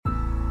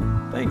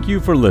Thank you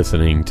for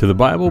listening to the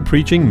Bible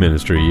preaching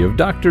ministry of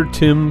Dr.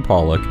 Tim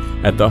Pollock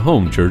at the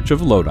Home Church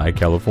of Lodi,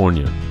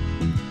 California.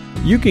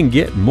 You can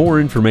get more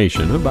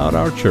information about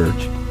our church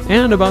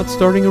and about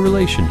starting a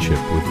relationship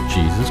with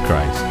Jesus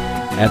Christ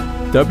at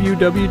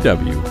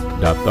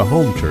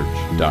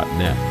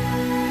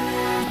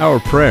www.thehomechurch.net. Our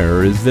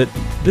prayer is that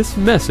this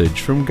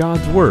message from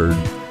God's Word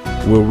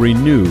will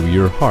renew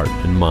your heart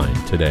and mind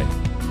today.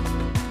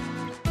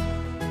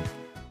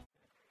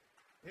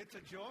 It's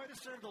a joy to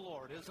serve the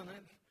Lord, isn't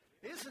it?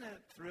 Isn't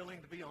it thrilling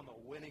to be on the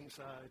winning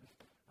side?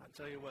 I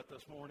tell you what,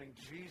 this morning,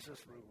 Jesus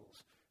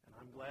rules, and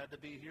I'm glad to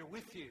be here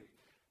with you.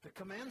 The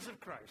commands of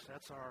Christ,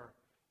 that's our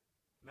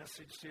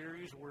message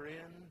series we're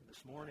in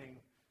this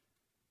morning.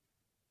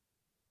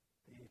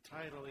 The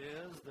title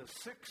is The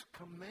 6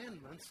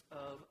 Commandments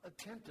of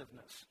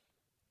Attentiveness.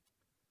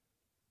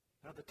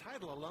 Now, the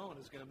title alone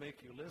is going to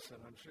make you listen,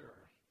 I'm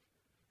sure.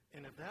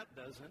 And if that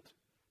doesn't,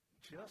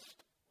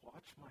 just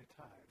watch my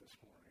tie this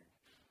morning.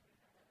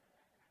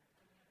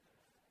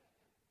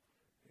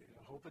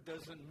 I hope it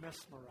doesn't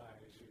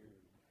mesmerize you.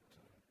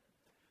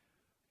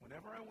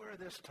 Whenever I wear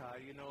this tie,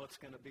 you know it's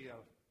going to be a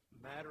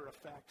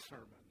matter-of-fact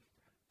sermon,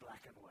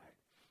 black and white.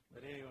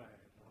 But anyway,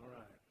 all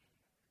right.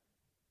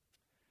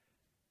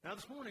 Now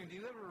this morning, do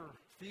you ever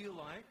feel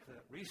like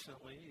that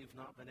recently you've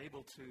not been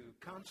able to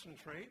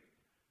concentrate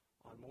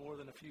on more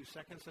than a few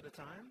seconds at a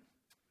time?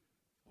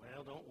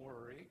 Well, don't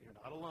worry, you're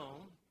not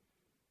alone.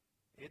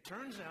 It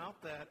turns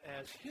out that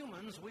as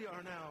humans, we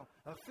are now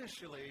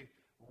officially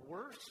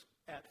worse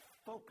at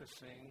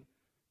focusing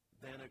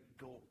than a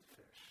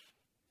goldfish.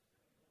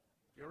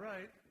 You're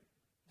right.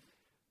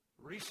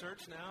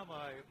 Research now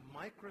by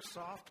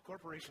Microsoft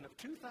Corporation of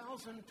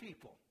 2,000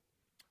 people,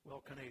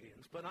 well,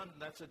 Canadians, but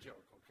that's a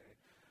joke, okay?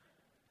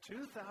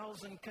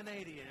 2,000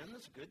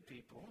 Canadians, good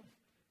people,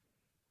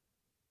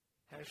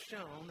 has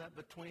shown that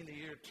between the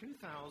year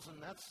 2000,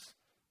 that's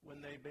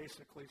when they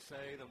basically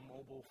say the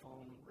mobile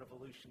phone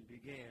revolution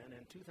began,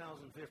 and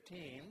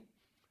 2015,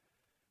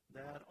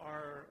 that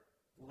our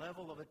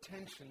level of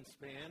attention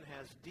span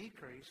has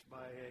decreased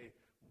by a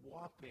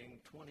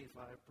whopping 25%.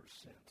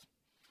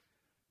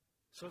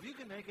 So if you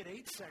can make it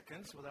 8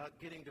 seconds without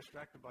getting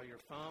distracted by your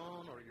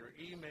phone or your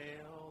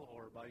email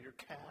or by your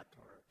cat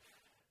or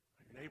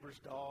your neighbor's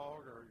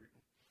dog or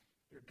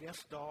your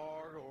guest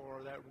dog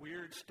or that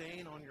weird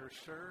stain on your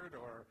shirt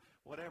or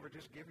whatever,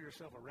 just give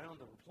yourself a round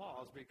of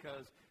applause,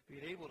 because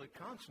being able to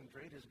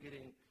concentrate is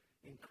getting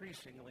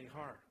increasingly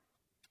hard.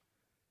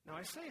 Now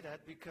I say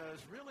that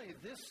because really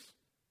this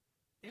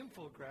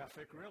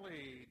infographic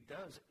really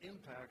does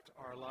impact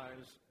our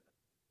lives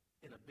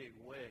in a big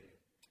way.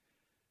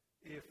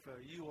 If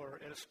you are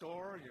at a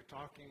store, you're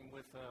talking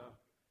with a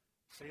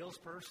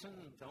salesperson,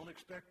 don't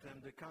expect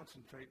them to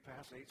concentrate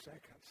past 8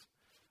 seconds.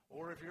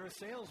 Or if you're a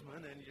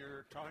salesman and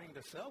you're trying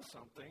to sell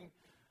something,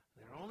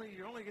 you're only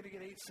going to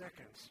get 8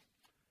 seconds.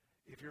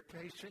 If you're a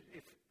patient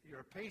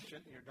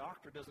and your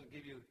doctor doesn't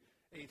give you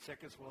 8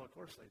 seconds, well, of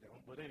course they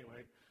don't. But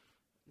anyway,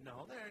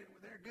 no,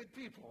 they're good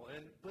people,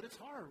 but it's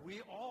hard.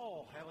 We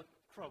all have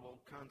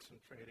trouble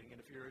concentrating, and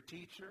if you're a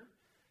teacher,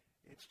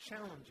 it's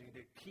challenging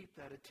to keep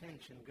that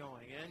attention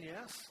going. And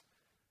yes,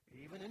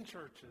 even in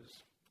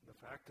churches, the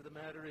fact of the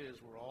matter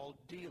is we're all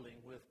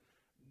dealing with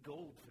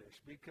goldfish,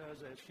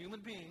 because as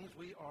human beings,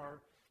 we are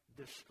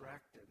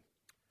distracted.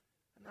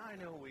 And I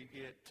know we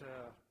get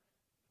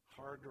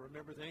hard to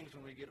remember things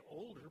when we get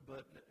older,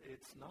 but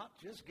it's not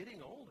just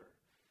getting older.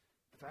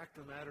 The fact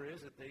of the matter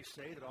is that they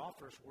say that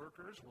office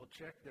workers will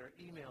check their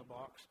email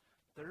box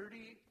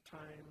 30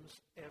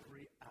 times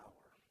every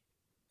hour,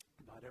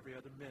 about every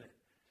other minute.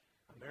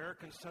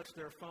 Americans touch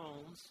their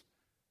phones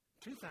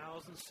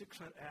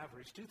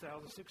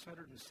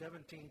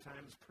 2,617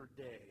 times per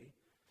day,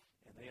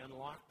 and they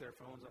unlock their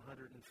phones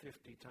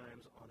 150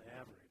 times on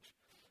average.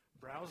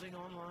 Browsing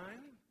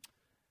online,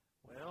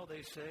 well,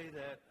 they say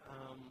that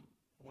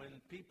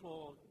when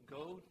people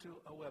go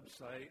to a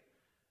website,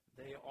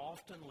 they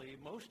often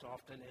leave, most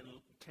often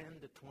in 10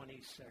 to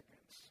 20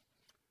 seconds.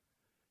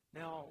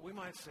 Now, we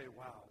might say,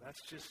 wow,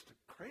 that's just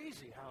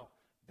crazy how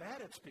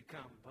bad it's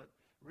become. But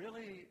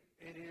really,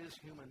 it is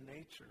human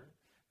nature.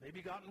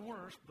 Maybe gotten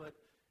worse, but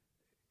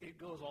it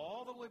goes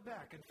all the way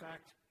back. In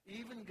fact,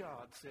 even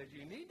God said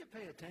you need to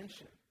pay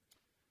attention.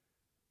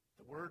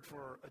 The word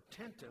for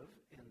attentive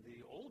in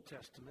the Old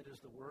Testament is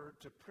the word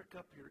to prick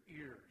up your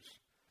ears.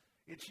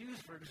 It's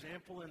used, for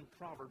example, in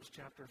Proverbs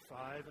chapter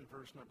 5 and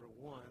verse number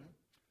 1.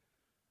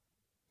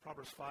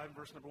 Proverbs 5,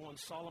 verse number 1,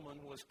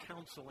 Solomon was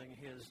counseling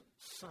his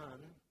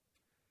son.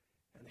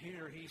 And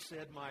here he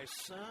said, "My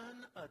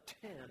son,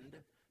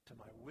 attend to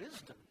my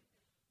wisdom."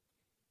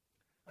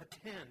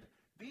 Attend.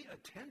 Be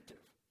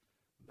attentive.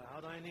 Bow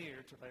thine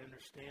ear to thy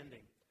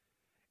understanding.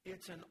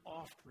 It's an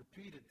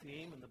oft-repeated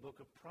theme in the book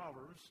of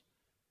Proverbs.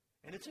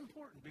 And it's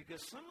important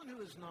because someone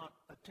who is not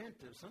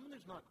attentive, someone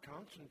who's not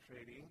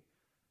concentrating,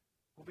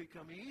 will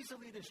become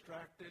easily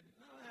distracted.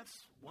 No,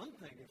 that's one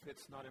thing if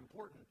it's not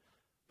important.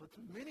 But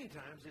many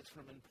times it's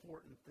from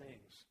important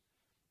things.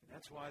 And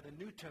that's why the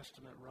New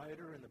Testament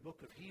writer in the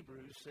book of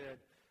Hebrews said,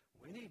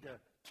 we need to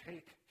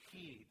take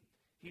heed.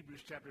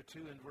 Hebrews chapter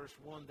 2 and verse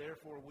 1,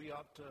 therefore we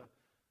ought to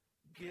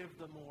give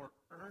the more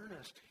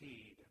earnest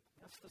heed.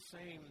 That's the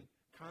same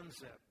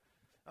concept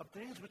of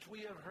things which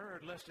we have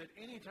heard, lest at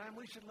any time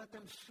we should let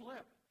them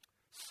slip.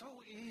 So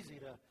easy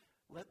to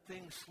let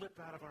things slip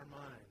out of our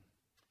mind.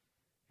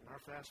 In our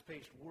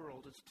fast-paced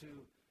world, it's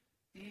too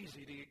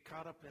easy to get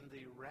caught up in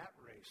the rat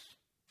race.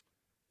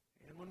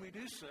 And when we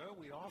do so,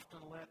 we often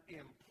let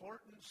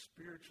important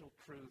spiritual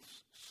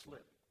truths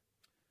slip.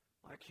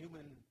 Like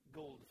human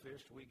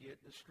goldfish, we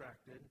get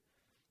distracted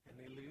and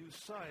we lose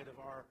sight of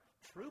our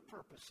true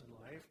purpose in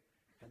life,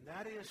 and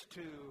that is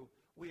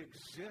we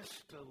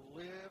exist to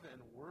live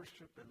and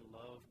worship and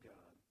love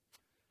God.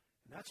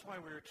 And that's why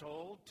we're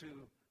told to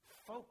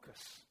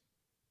focus,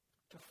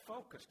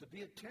 to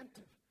be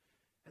attentive.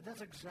 And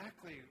that's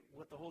exactly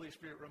what the Holy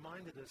Spirit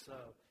reminded us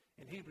of.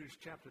 In Hebrews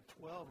chapter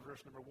 12,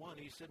 verse number 1,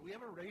 he said, we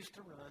have a race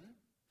to run.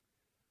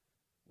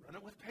 Run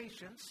it with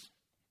patience.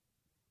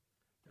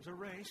 There's a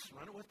race.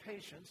 Run it with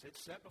patience.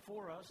 It's set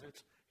before us.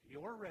 It's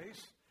your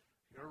race.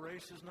 Your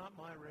race is not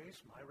my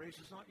race. My race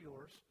is not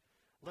yours.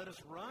 Let us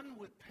run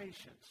with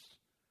patience,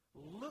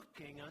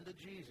 looking unto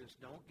Jesus.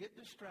 Don't get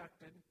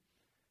distracted.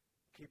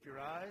 Keep your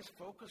eyes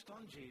focused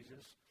on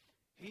Jesus.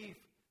 He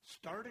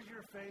started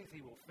your faith.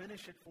 He will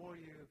finish it for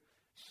you.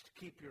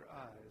 Keep your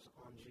eyes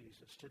on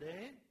Jesus.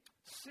 Today,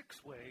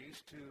 6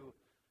 ways to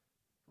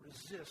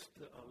resist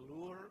the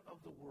allure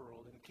of the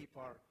world and keep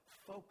our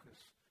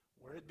focus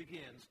where it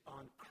begins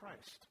on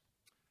Christ.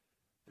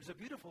 There's a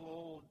beautiful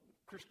old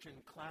Christian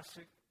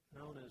classic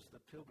known as The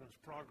Pilgrim's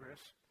Progress,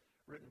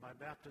 written by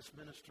Baptist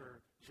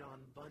minister John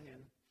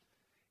Bunyan.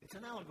 It's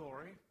an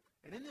allegory,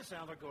 and in this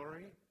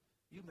allegory,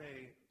 you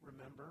may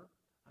remember,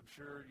 I'm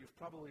sure you've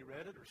probably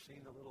read it or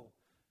seen the little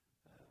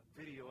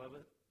video of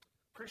it.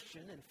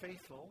 Christian and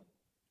faithful,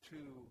 2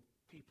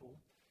 people,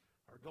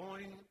 are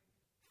going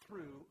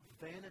through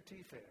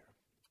Vanity Fair.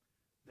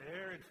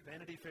 There in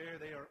Vanity Fair,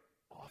 they are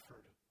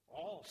offered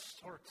all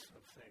sorts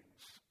of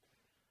things.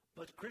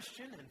 But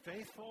Christian and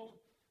faithful,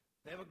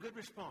 they have a good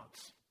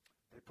response.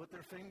 They put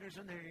their fingers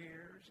in their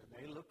ears, and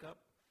they look up,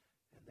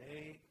 and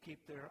they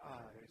keep their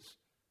eyes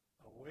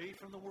away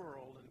from the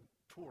world and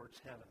towards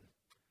heaven.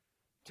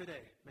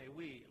 Today, may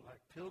we, like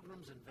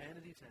pilgrims in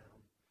Vanity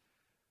Town,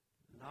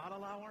 not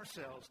allow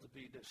ourselves to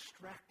be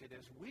distracted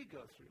as we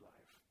go through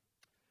life.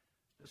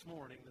 This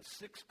morning, the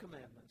 6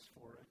 commandments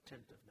for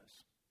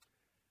attentiveness.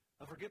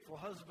 A forgetful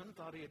husband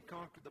thought he had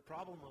conquered the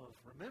problem of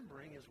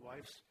remembering his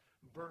wife's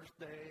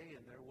birthday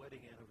and their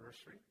wedding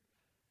anniversary.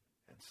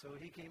 And so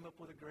he came up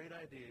with a great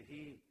idea.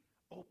 He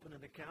opened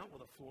an account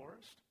with a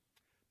florist,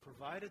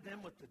 provided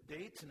them with the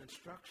dates and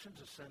instructions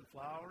to send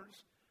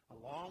flowers,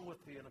 along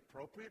with the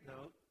inappropriate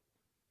note,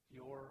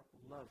 your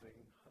loving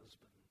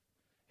husband.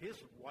 His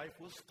wife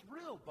was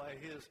thrilled by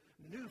his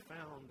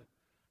newfound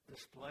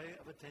display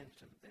of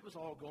attention. It was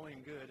all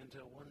going good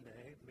until one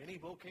day, many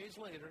bouquets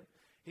later,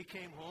 he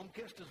came home,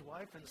 kissed his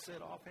wife, and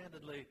said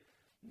offhandedly,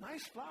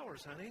 nice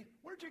flowers, honey.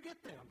 Where'd you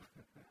get them?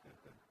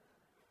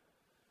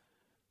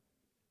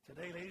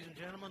 Today, ladies and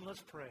gentlemen, let's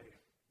pray.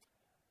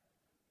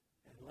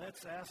 And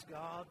let's ask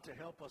God to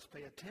help us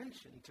pay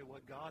attention to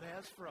what God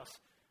has for us.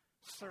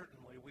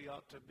 Certainly, we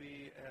ought to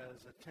be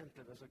as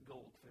attentive as a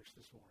goldfish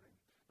this morning.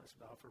 Let's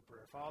bow for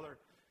prayer. Father,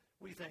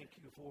 we thank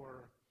you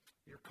for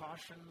your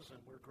cautions, and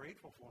we're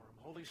grateful for them.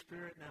 Holy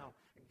Spirit, now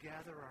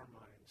gather our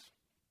minds.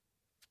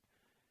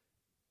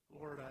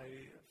 Lord, I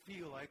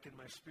feel like in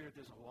my spirit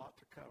there's a lot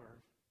to cover.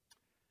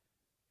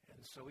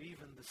 And so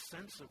even the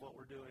sense of what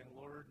we're doing,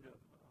 Lord,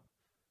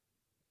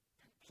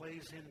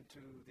 plays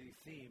into the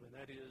theme, and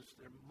that is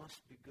there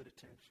must be good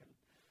attention.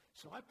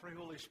 So I pray,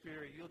 Holy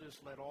Spirit, you'll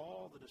just let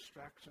all the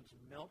distractions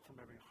melt from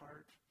every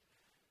heart.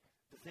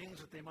 The things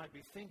that they might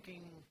be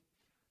thinking,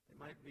 they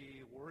might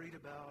be worried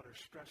about or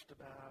stressed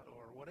about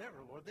or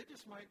whatever, Lord, they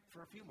just might,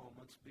 for a few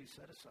moments, be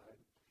set aside.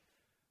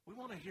 We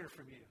want to hear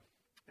from you.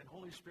 And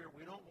Holy Spirit,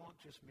 we don't want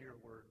just mere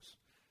words.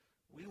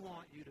 We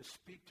want you to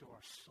speak to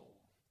our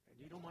soul. And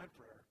you know my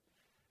prayer,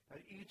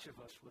 that each of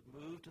us would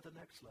move to the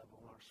next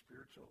level in our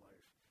spiritual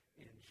life.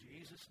 In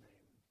Jesus'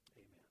 name,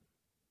 amen.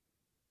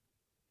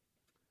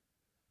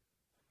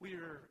 We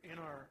are in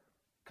our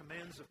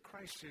Commands of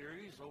Christ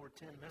series, over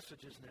 10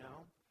 messages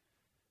now.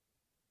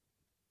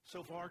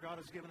 So far, God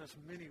has given us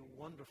many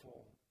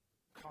wonderful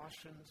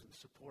cautions and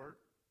support.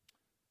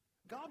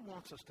 God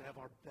wants us to have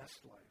our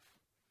best life.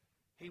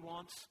 He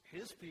wants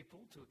his people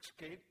to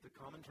escape the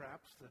common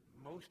traps that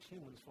most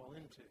humans fall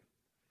into.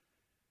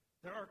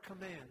 There are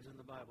commands in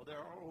the Bible. There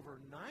are over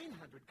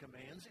 900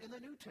 commands in the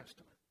New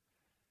Testament.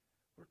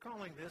 We're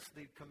calling this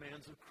the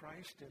commands of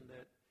Christ, in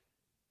that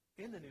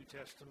in the New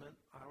Testament,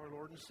 our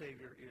Lord and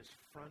Savior is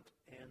front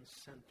and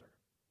center.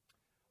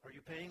 Are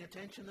you paying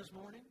attention this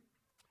morning?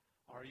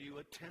 Are you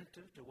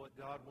attentive to what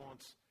God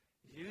wants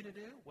you to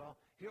do? Well,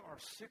 here are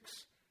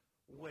 6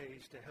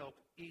 ways to help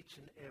each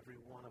and every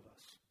one of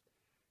us.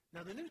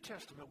 Now, the New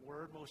Testament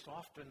word most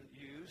often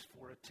used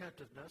for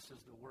attentiveness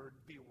is the word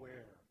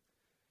beware.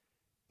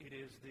 It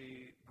is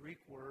the Greek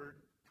word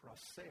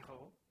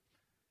proseho.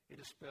 It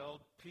is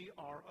spelled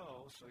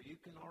P-R-O, so you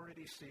can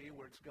already see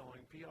where it's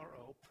going.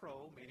 P-R-O,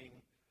 pro, meaning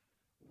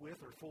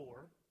with or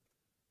for.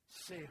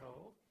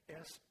 Seho,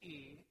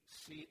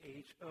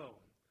 S-E-C-H-O.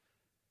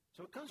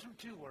 So it comes from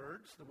two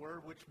words. The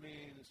word which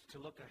means to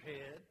look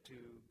ahead, to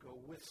go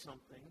with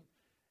something,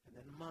 and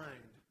then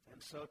mind.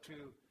 And so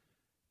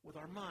with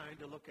our mind,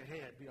 to look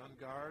ahead, be on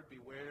guard,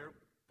 beware,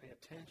 pay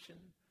attention,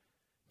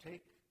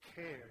 take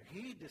care,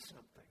 heed to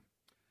something.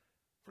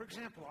 For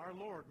example, our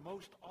Lord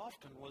most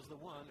often was the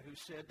one who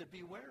said to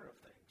beware of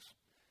things.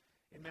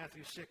 In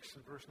Matthew 6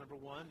 and verse number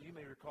 1, you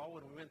may recall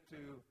when we went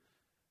through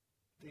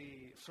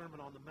the Sermon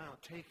on the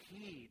Mount, take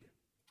heed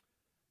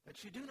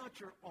that you do not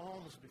your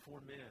alms before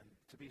men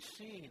to be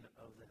seen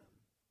of them.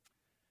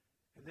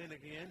 And then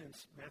again in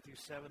Matthew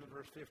 7 and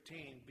verse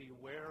 15,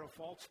 beware of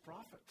false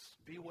prophets.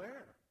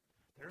 Beware.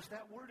 There's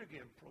that word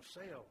again,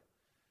 proseo.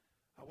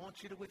 I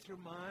want you to, with your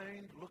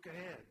mind, look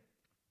ahead.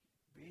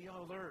 Be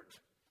alert.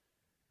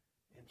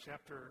 In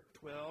chapter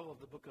 12 of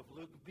the book of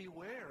Luke,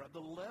 beware of the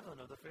leaven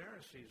of the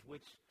Pharisees,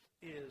 which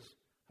is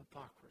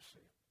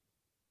hypocrisy.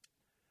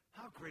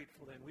 How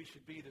grateful then we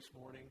should be this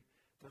morning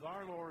that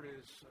our Lord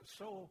is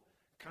so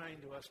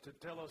kind to us to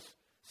tell us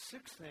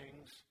 6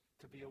 things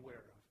to be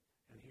aware of.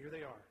 And here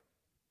they are.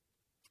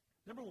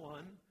 Number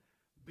 1,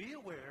 be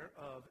aware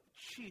of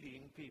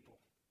cheating people.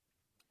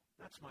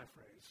 That's my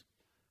phrase.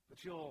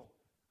 But you'll,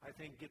 I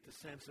think, get the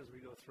sense as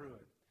we go through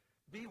it.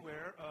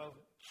 Beware of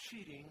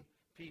cheating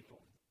people.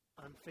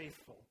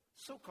 Unfaithful,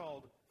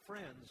 so-called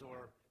friends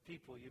or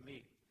people you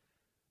meet.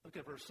 Look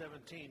at verse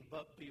 17.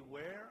 But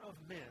beware of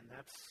men.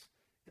 That's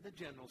in the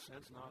general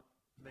sense, not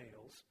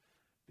males.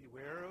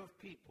 Beware of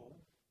people.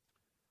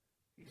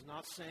 He's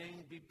not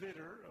saying be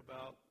bitter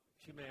about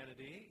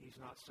humanity. He's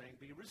not saying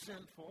be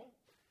resentful.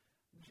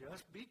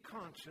 Just be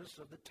conscious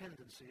of the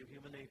tendency of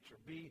human nature.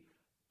 Be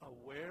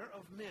aware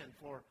of men,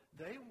 for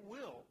they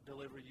will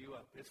deliver you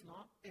up. It's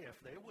not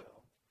if, they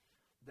will.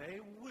 They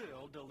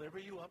will deliver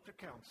you up to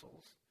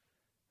councils.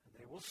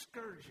 They will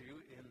scourge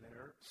you in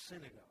their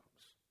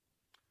synagogues.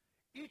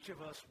 Each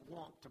of us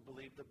want to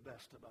believe the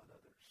best about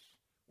others.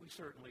 We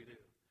certainly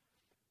do.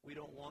 We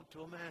don't want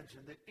to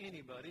imagine that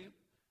anybody,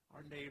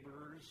 our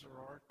neighbors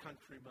or our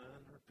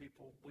countrymen or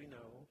people we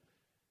know,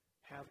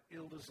 have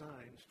ill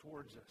designs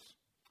towards us.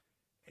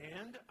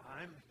 And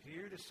I'm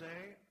here to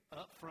say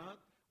up front,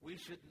 we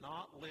should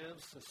not live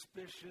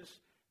suspicious,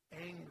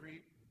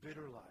 angry,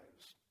 bitter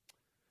lives.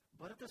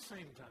 But at the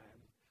same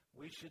time,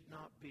 we should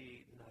not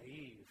be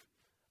naive,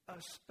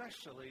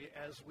 especially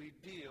as we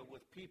deal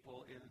with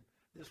people in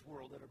this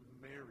world that are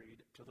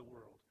married to the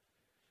world.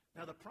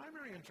 Now, the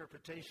primary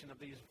interpretation of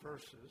these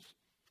verses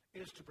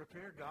is to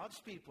prepare God's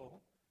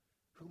people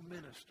who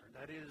minister.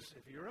 That is,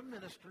 if you're a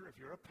minister, if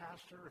you're a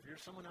pastor, if you're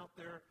someone out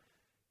there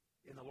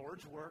in the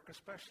Lord's work,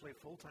 especially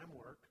full-time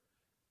work,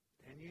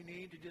 then you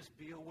need to just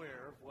be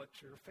aware of what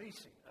you're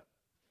facing.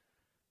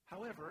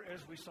 However, as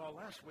we saw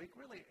last week,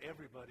 really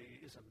everybody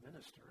is a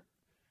minister.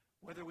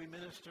 Whether we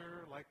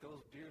minister like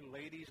those dear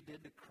ladies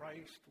did to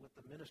Christ with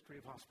the ministry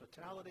of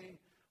hospitality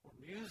or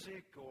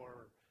music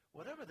or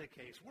whatever the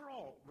case, we're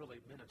all really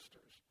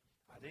ministers.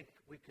 I think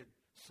we could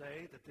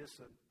say that this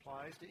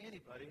applies to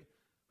anybody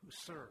who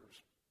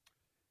serves.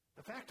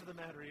 The fact of the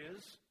matter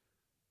is,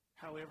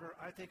 however,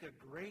 I think a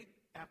great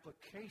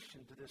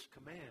application to this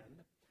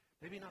command,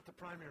 maybe not the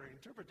primary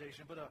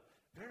interpretation, but a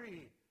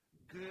very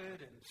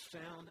good and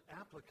sound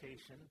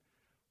application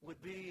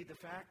would be the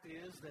fact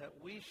is that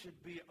we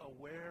should be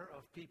aware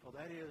of people.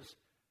 That is,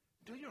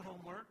 do your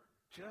homework.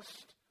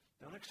 Just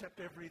don't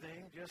accept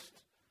everything. Just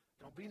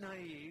don't be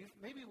naive.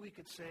 Maybe we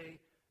could say,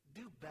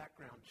 do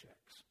background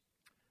checks.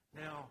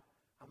 Now,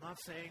 I'm not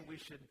saying we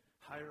should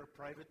hire a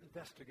private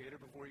investigator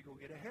before you go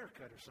get a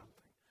haircut or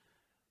something.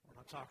 We're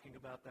not talking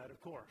about that, of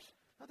course.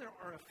 Now, there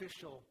are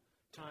official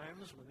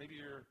times when maybe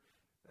you're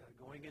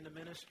going into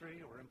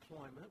ministry or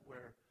employment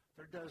where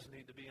there does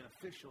need to be an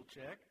official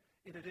check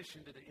in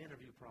addition to the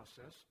interview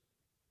process.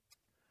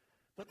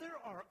 But there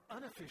are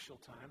unofficial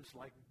times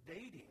like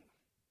dating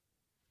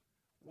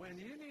when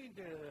you need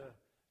to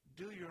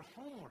do your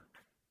homework,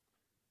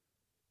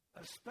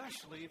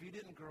 especially if you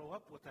didn't grow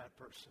up with that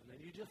person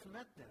and you just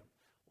met them,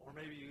 or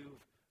maybe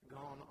you've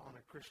gone on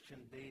a Christian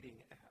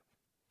dating app.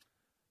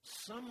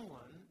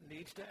 Someone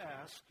needs to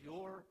ask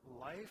your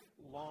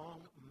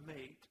lifelong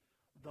mate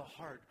the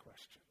hard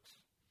questions.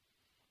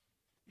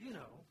 You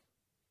know,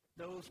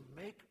 those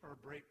make or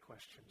break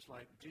questions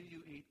like, do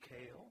you eat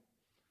kale?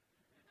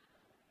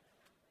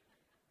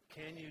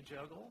 Can you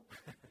juggle?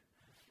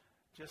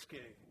 Just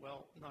kidding.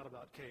 Well, not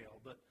about kale,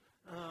 but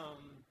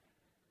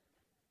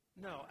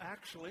no,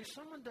 actually,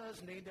 someone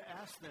does need to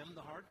ask them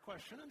the hard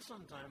question, and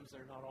sometimes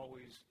they're not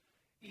always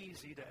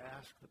easy to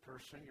ask the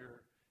person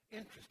you're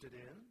interested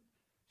in.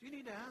 You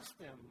need to ask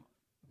them,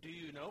 do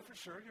you know for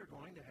sure you're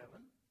going to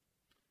heaven?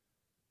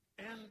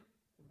 And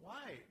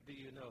why do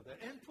you know that?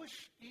 And push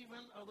even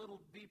a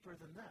little deeper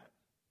than that.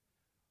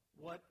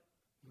 What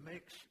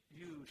makes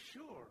you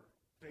sure,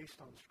 based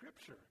on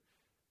Scripture,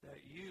 that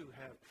you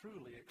have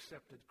truly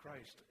accepted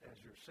Christ as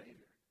your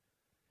Savior?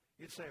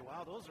 You'd say,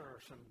 wow, those are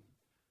some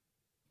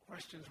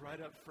Questions right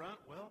up front,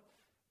 well,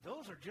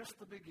 those are just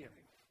the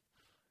beginning.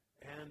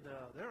 And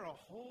there are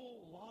a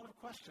whole lot of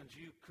questions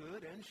you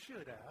could and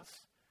should ask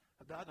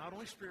about not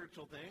only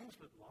spiritual things,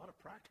 but a lot of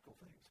practical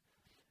things.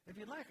 If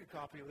you'd like a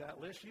copy of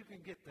that list, you can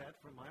get that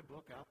from my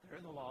book out there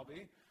in the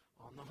lobby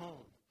on the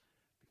home.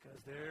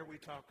 Because there we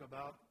talk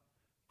about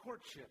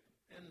courtship.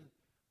 And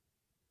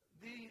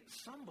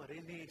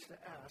somebody needs to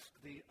ask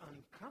the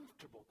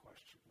uncomfortable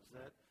questions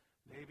that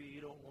maybe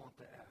you don't want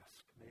to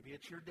ask. Maybe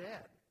it's your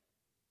dad.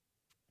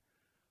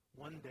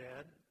 One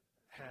dad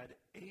had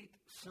 8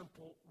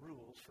 simple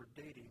rules for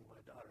dating my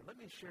daughter. Let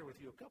me share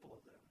with you a couple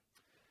of them.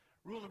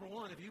 Rule number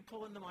 1, if you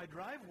pull into my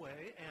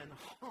driveway and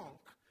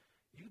honk,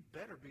 you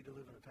better be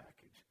delivering a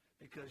package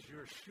because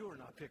you're sure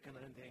not picking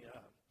anything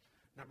up.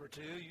 Number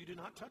 2, you do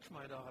not touch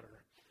my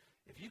daughter.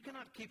 If you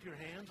cannot keep your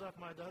hands off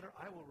my daughter,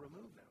 I will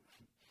remove them.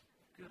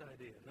 Good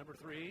idea. Number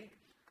 3,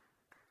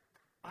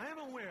 I am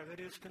aware that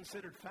it is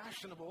considered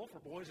fashionable for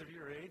boys of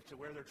your age to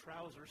wear their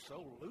trousers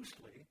so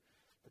loosely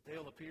that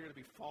they'll appear to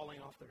be falling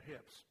off their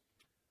hips.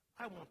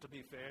 I want to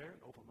be fair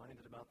and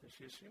open-minded about this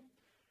issue.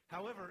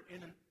 However,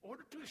 in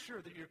order to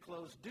assure that your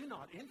clothes do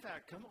not, in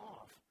fact, come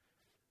off,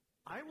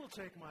 I will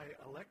take my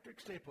electric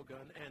staple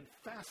gun and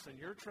fasten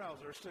your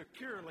trousers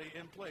securely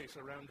in place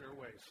around your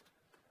waist.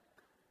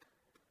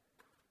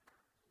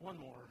 One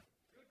more.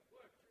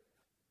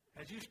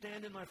 As you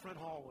stand in my front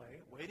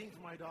hallway, waiting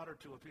for my daughter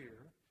to appear,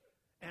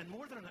 and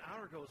more than an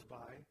hour goes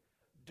by,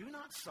 do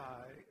not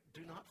sigh,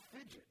 do not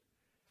fidget.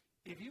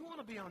 If you want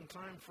to be on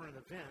time for an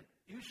event,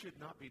 you should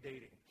not be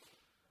dating.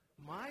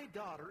 My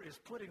daughter is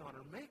putting on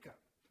her makeup,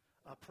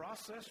 a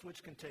process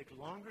which can take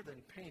longer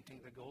than painting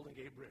the Golden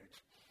Gate Bridge.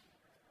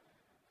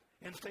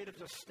 Instead of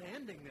just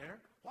standing there,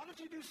 why don't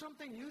you do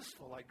something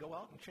useful, like go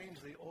out and change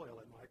the oil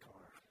in my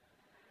car?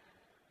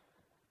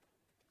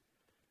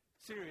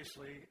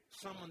 Seriously,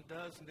 someone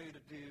does need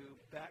to do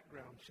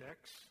background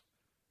checks.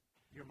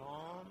 Your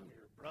mom,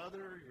 your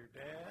brother, your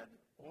dad,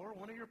 or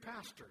one of your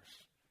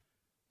pastors.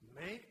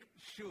 Make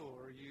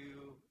sure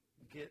you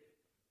get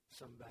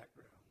some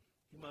background.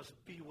 You must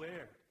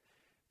beware.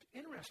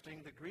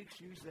 Interesting, the Greeks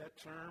use that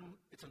term.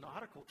 It's a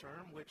nautical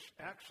term, which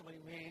actually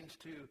means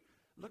to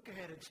look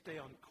ahead and stay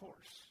on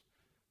course.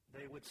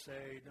 They would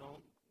say,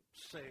 don't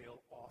sail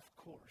off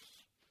course.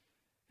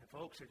 And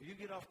folks, if you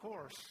get off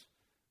course,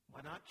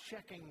 by not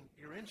checking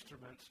your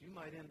instruments, you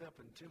might end up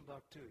in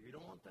Timbuktu. You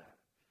don't want that.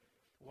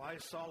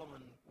 Wise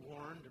Solomon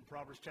warned in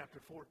Proverbs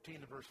chapter 14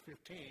 and verse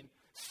 15,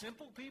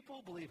 simple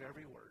people believe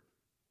every word.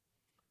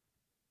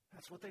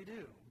 That's what they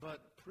do.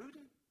 But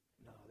prudent?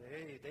 No,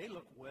 they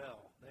look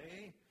well.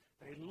 They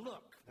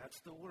look. That's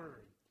the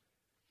word.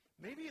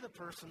 Maybe the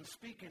person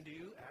speaking to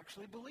you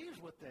actually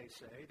believes what they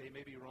say. They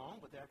may be wrong,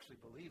 but they actually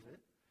believe it.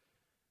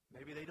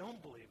 Maybe they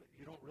don't believe it.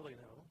 You don't really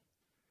know.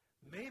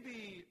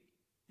 Maybe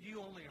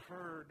you only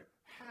heard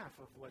half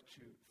of what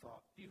you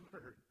thought you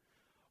heard.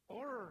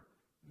 Or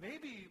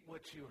maybe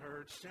what you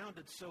heard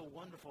sounded so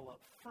wonderful up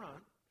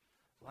front,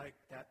 like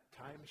that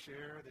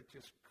timeshare that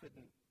just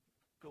couldn't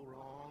go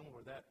wrong,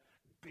 or that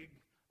big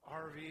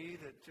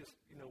RV that just,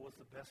 was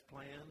the best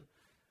plan.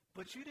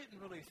 But you didn't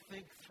really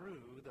think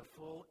through the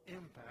full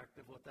impact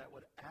of what that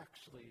would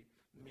actually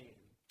mean.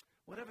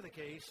 Whatever the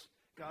case,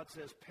 God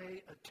says,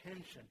 pay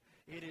attention.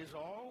 It is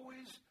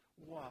always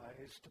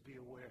wise to be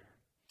aware.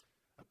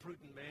 A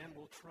prudent man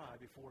will try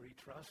before he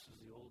trusts, is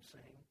the old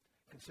saying.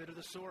 Consider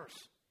the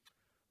source.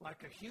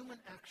 Like a human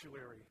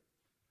actuary,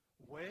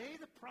 weigh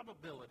the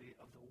probability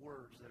of the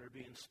words that are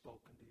being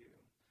spoken to you.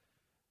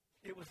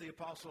 It was the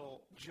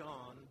Apostle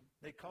John,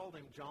 they called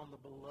him John the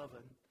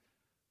Beloved,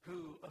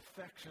 who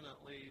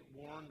affectionately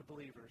warned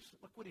believers.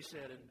 Look what he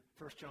said in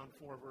 1 John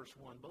 4, verse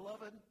 1.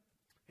 Beloved,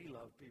 he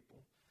loved people.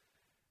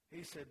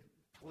 He said,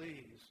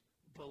 please,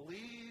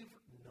 believe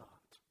not.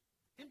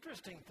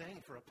 Interesting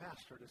thing for a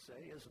pastor to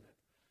say, isn't it?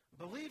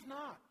 Believe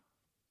not.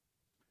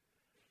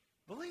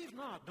 Believe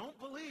not. Don't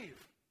believe.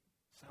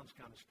 Sounds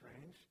kind of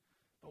strange.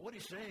 But what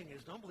he's saying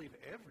is don't believe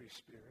every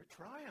spirit.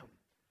 Try them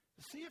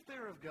to see if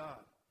they're of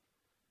God.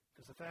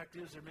 Because the fact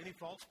is there are many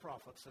false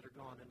prophets that are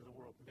gone into the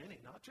world. Many,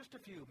 not just a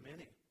few,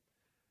 many.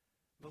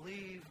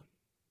 Believe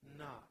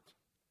not.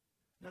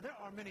 Now, there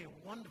are many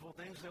wonderful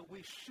things that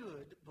we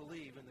should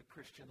believe in the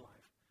Christian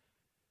life.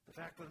 The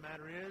fact of the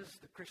matter is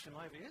the Christian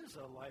life is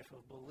a life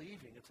of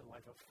believing. It's a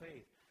life of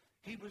faith.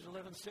 Hebrews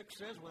 11:6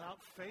 says, without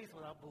faith,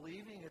 without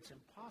believing, it's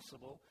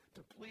impossible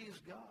to please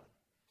God.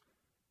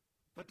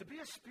 But to be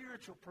a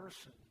spiritual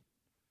person,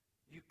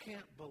 you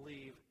can't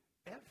believe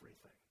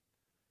everything.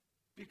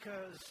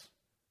 Because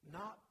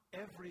not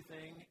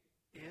everything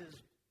is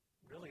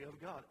really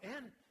of God.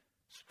 And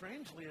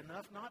strangely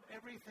enough, not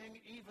everything,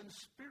 even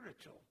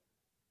spiritual,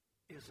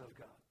 is of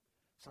God.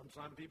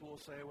 Sometimes people will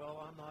say,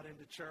 well, I'm not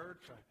into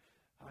church.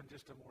 I'm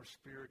just a more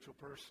spiritual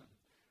person.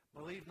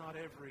 Believe not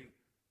every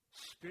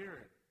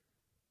spirit,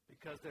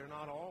 because they're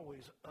not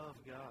always of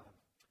God.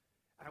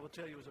 I will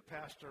tell you as a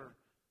pastor,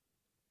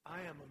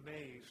 I am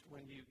amazed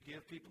when you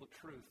give people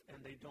truth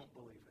and they don't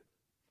believe it.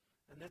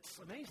 And that's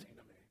amazing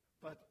to me.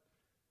 But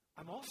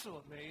I'm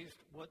also amazed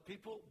what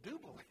people do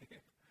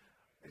believe.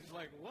 It's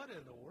like, what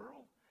in the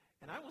world?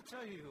 And I will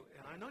tell you,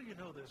 and I know you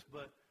know this,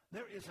 but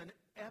there is an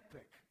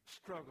epic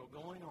struggle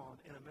going on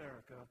in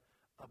America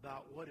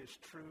about what is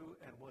true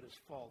and what is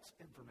false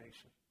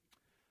information.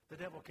 The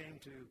devil came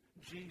to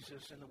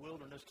Jesus in the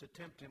wilderness to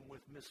tempt him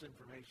with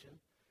misinformation.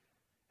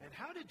 And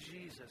how did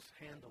Jesus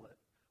handle it?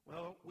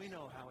 Well, we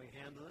know how he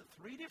handled it.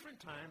 3 different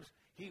times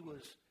he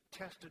was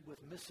tested with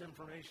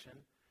misinformation,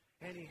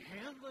 and he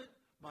handled it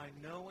by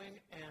knowing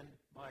and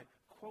by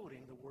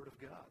quoting the Word of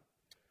God.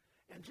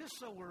 And just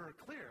so we're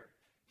clear,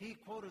 he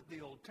quoted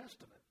the Old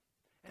Testament.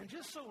 And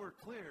just so we're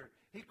clear,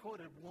 he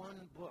quoted one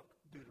book,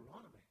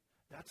 Deuteronomy.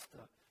 That's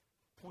the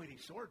pointy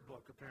sword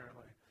book,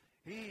 apparently.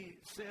 He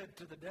said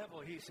to the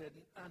devil, he said,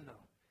 no,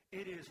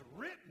 it is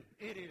written,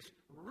 it is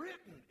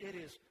written, it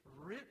is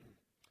written.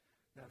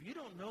 Now, if you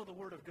don't know the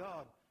Word of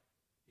God,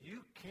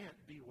 you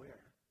can't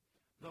beware.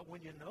 But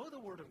when you know the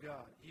Word of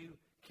God, you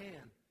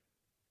can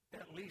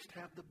at least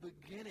have the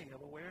beginning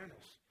of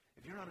awareness.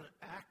 If you're not an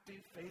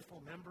active,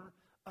 faithful member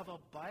of a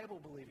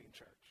Bible-believing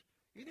church,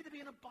 you need to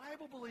be in a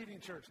Bible-believing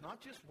church,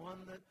 not just one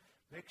that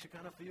makes you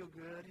kind of feel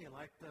good, you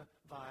like the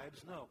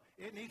vibes. No,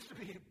 it needs to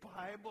be a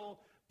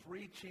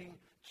Bible-preaching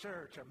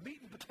church, a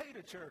meat and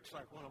potato church,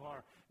 like one of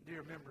our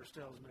dear members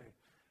tells me.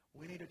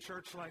 We need a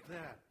church like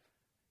that.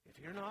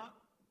 If you're not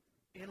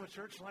in a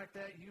church like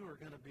that, you are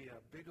going to be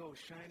a big old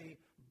shiny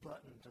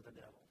button to the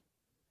devil.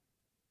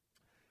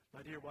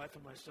 My dear wife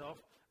and myself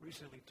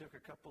recently took a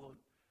couple of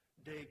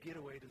day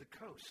getaway to the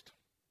coast.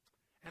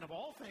 And of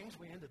all things,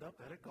 we ended up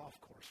at a golf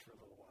course for a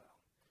little while.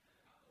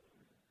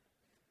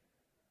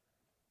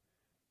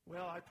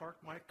 Well, I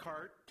parked my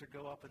cart to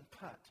go up and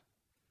putt.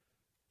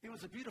 It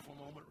was a beautiful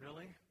moment,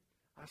 really.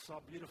 I saw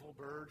beautiful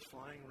birds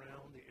flying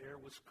around. The air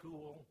was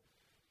cool.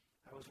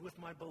 I was with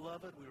my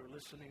beloved. We were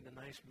listening to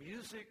nice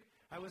music.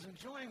 I was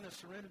enjoying the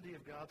serenity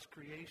of God's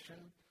creation,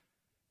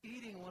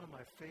 eating one of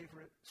my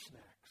favorite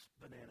snacks,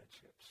 banana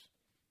chips.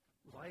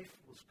 Life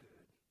was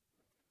good.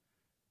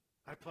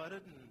 I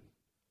putted and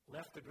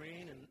left the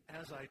green, and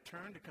as I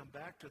turned to come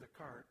back to the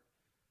cart,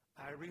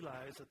 I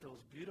realized that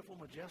those beautiful,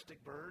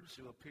 majestic birds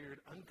who appeared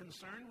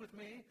unconcerned with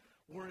me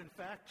were in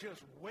fact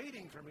just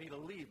waiting for me to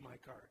leave my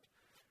cart.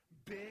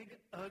 Big,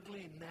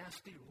 ugly,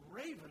 nasty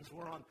ravens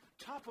were on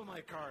top of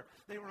my cart.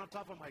 They were on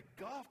top of my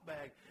golf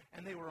bag,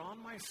 and they were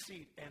on my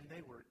seat, and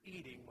they were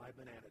eating my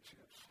banana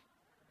chips.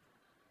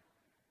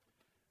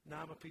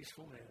 Now, I'm a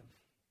peaceful man.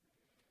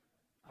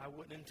 I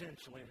wouldn't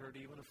intentionally hurt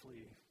even a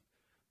flea.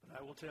 But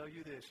I will tell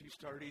you this, you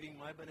start eating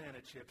my banana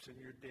chips and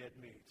you're dead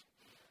meat.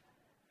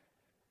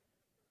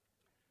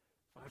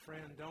 My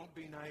friend, don't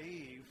be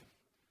naive,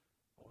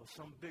 or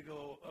some big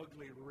old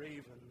ugly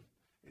raven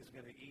is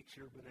going to eat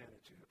your banana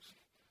chips.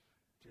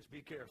 Just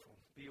be careful.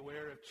 Be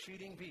aware of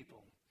cheating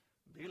people.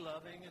 Be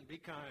loving and be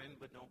kind,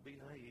 but don't be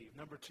naive.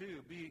 Number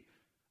 2, be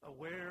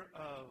aware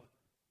of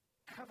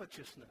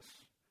covetousness.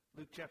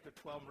 Luke chapter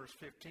 12, verse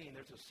 15,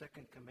 there's a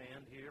second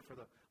command here for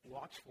the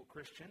watchful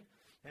Christian.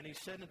 And he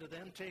said unto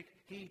them, take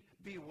heed,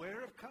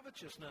 beware of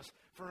covetousness,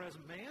 for as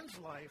man's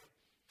life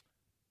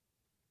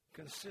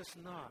consists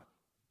not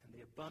in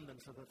the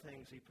abundance of the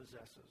things he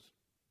possesses.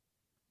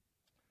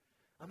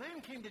 A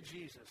man came to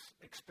Jesus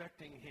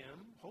expecting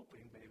him,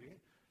 hoping maybe,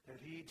 that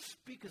he'd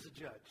speak as a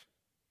judge,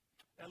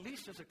 at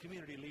least as a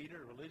community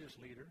leader, a religious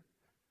leader.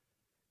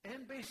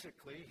 And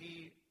basically,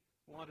 he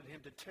wanted him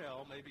to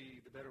tell,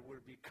 maybe the better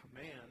word would be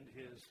command,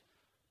 his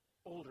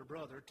older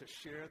brother to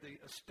share the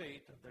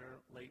estate of their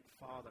late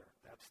father.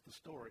 That's the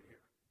story here.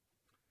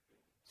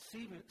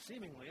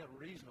 Seemingly a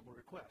reasonable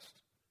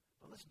request.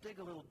 But let's dig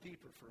a little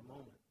deeper for a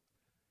moment.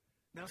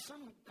 Now,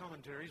 some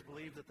commentaries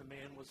believe that the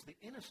man was the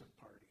innocent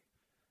party,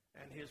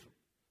 and his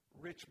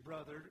rich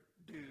brother,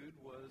 dude,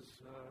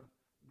 was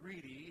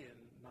greedy and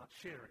not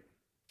sharing.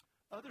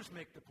 Others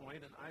make the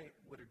point, and I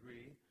would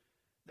agree,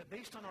 that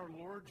based on our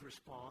Lord's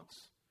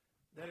response,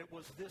 that it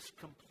was this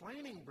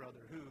complaining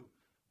brother who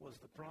was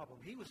the problem.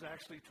 He was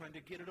actually trying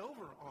to get it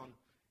over on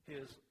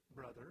his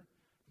brother,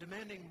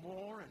 demanding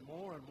more and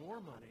more and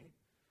more money,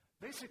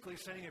 basically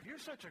saying, if you're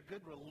such a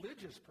good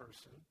religious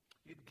person,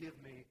 you'd give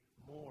me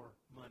more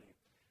money.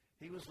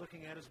 He was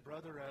looking at his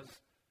brother as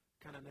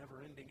kind of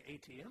never-ending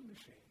ATM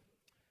machine.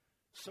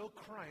 So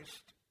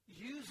Christ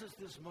uses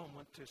this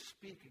moment to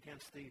speak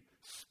against the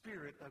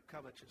spirit of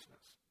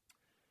covetousness.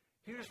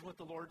 Here's what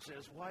the Lord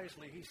says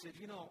wisely. He said,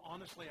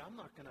 honestly, I'm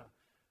not going to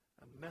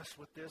mess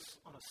with this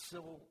on a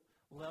civil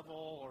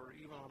level or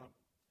even on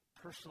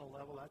a personal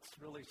level. That's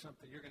really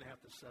something you're going to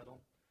have to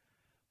settle.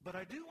 But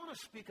I do want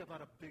to speak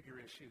about a bigger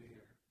issue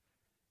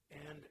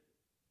here. And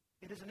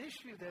it is an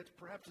issue that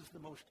perhaps is the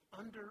most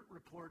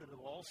underreported of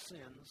all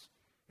sins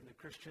in the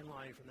Christian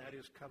life, and that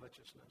is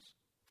covetousness.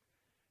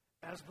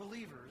 As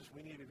believers,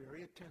 we need to be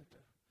very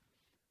attentive.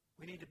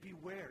 We need to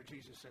beware,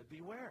 Jesus said,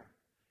 beware.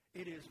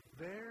 It is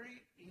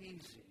very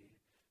easy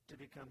to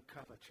become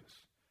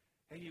covetous.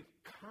 And you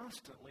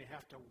constantly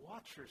have to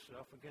watch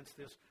yourself against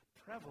this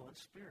prevalent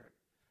spirit.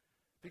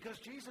 Because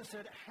Jesus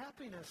said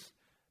happiness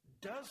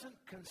doesn't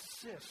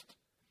consist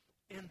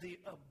in the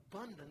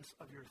abundance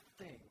of your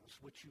things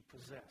which you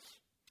possess.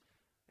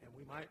 And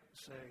we might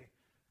say,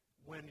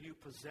 when you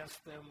possess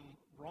them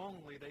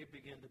wrongly, they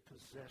begin to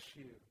possess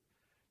you.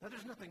 Now,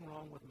 there's nothing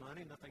wrong with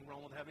money, nothing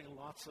wrong with having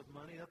lots of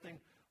money, nothing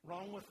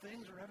wrong with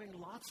things or having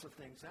lots of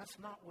things. That's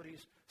not what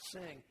he's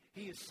saying.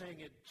 He is saying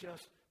it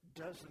just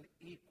doesn't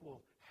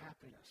equal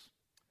happiness.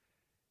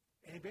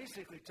 And he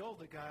basically told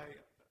the guy,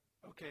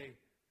 okay,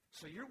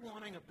 so you're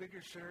wanting a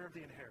bigger share of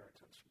the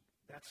inheritance.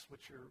 That's what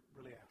you're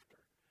really after.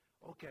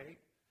 Okay,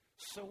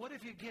 so what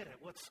if you get it?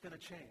 What's going to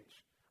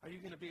change? Are you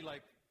going to be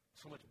like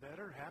so much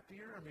better,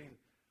 happier? I mean,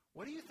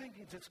 what do you think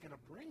it's going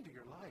to bring to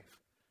your life?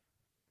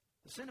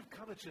 The sin of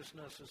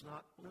covetousness is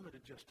not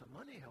limited just to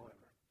money,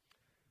 however.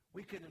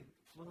 We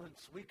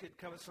could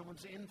covet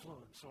someone's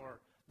influence or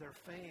their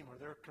fame or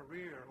their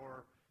career,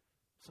 or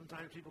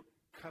sometimes people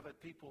covet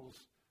people's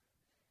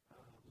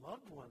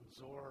loved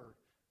ones or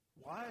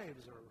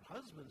wives or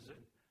husbands.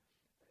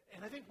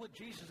 And I think what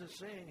Jesus is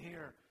saying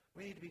here,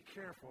 we need to be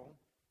careful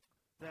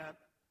that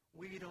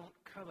we don't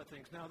covet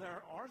things. Now,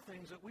 there are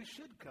things that we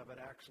should covet,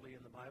 actually,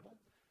 in the Bible.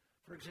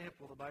 For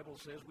example, the Bible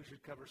says we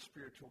should covet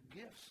spiritual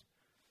gifts.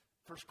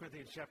 1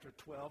 Corinthians chapter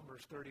 12,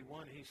 verse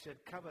 31, he said,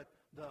 covet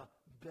the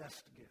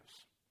best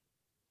gifts.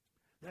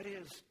 That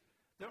is,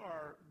 there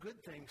are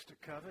good things to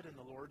covet in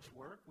the Lord's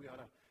work. We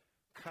ought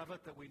to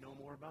covet that we know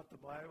more about the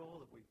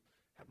Bible, that we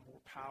have more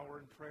power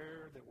in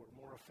prayer, that we're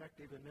more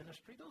effective in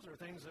ministry. Those are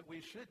things that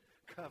we should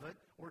covet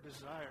or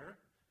desire.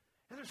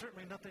 And there's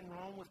certainly nothing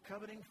wrong with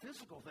coveting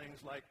physical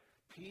things like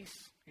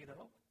peace,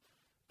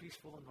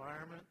 peaceful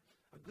environment,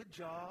 a good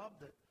job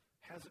that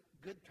has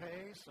good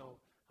pay, so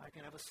I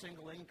can have a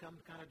single income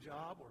kind of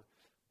job, or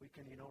we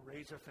can,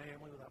 raise a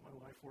family without my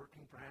wife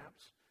working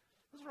perhaps.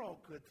 Those are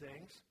all good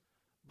things.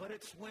 But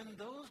it's when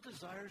those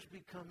desires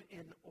become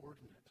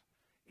inordinate,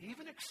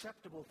 even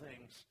acceptable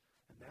things,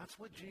 and that's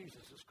what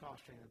Jesus is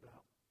cautioning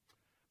about.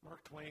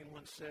 Mark Twain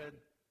once said,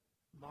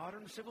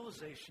 modern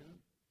civilization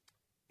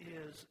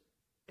is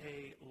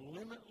a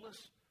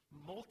limitless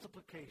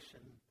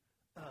multiplication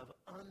of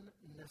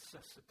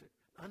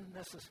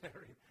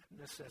unnecessary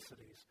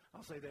necessities.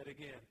 I'll say that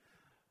again.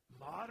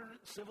 Modern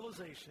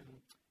civilization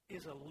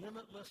is a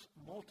limitless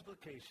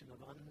multiplication of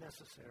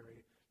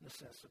unnecessary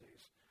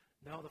necessities.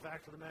 Now, the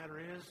fact of the matter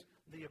is,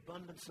 the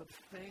abundance of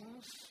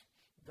things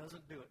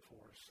doesn't do it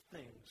for us.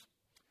 Things.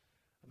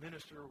 A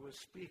minister was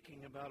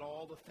speaking about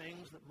all the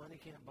things that money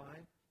can't buy.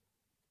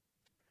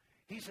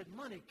 He said,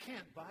 money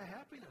can't buy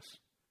happiness.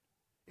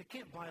 It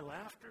can't buy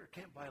laughter. It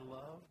can't buy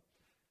love.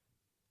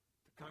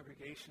 The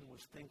congregation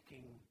was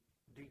thinking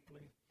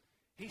deeply.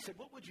 He said,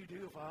 what would you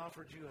do if I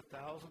offered you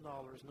 $1,000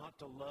 not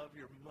to love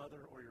your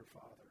mother or your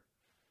father?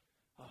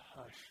 A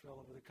hush fell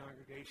over the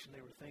congregation.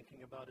 They were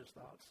thinking about his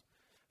thoughts.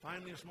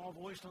 Finally, a small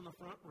voice on the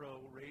front row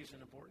raised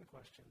an important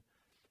question.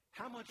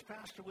 How much,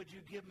 Pastor, would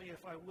you give me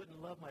if I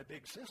wouldn't love my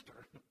big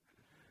sister?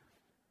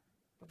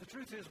 But the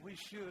truth is, we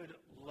should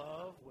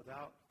love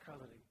without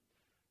coveting.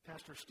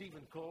 Pastor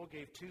Stephen Cole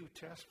gave 2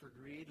 tests for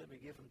greed. Let me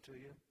give them to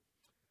you.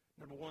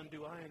 Number 1,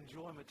 do I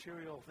enjoy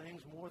material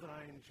things more than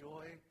I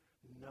enjoy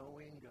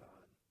knowing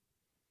God?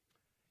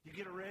 You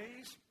get a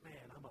raise?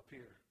 Man, I'm up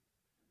here.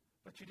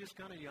 But you just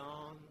kind of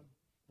yawn,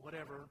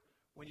 whatever,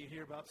 when you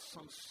hear about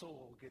some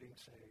soul getting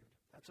saved.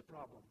 That's a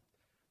problem.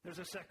 There's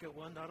a second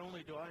one. Not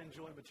only do I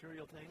enjoy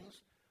material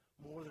things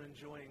more than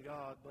enjoying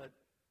God, but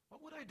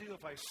what would I do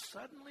if I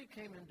suddenly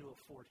came into a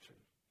fortune?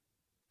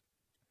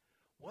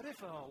 What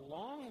if a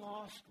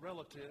long-lost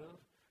relative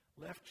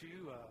left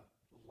you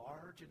a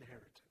large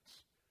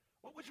inheritance?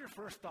 What would your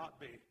first thought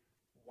be?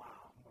 Wow,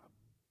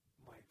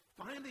 am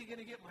I finally going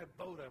to get my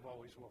boat I've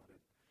always wanted?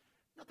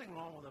 Nothing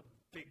wrong with a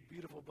big,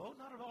 beautiful boat,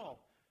 not at all.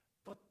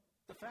 But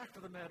the fact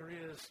of the matter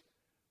is,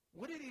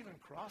 would it even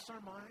cross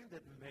our mind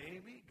that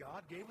maybe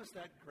God gave us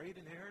that great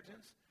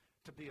inheritance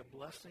to be a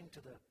blessing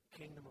to the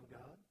kingdom of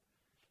God?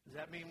 Does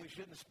that mean we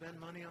shouldn't spend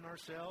money on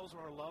ourselves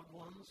or our loved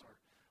ones or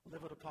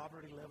live at a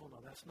poverty level? No,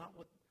 that's not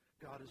what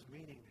God is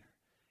meaning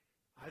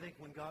there. I think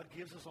when God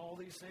gives us all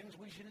these things,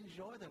 we should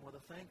enjoy them with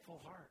a thankful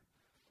heart.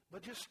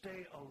 But just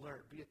stay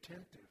alert, be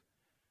attentive.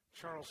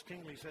 Charles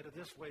Kingsley said it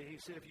this way. He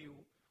said, if you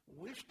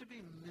wish to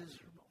be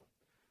miserable,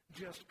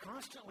 just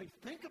constantly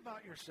think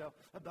about yourself,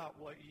 about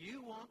what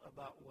you want,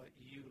 about what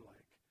you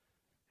like.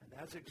 And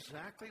that's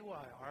exactly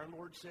why our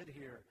Lord said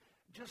here,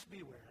 just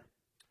beware.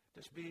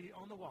 Just be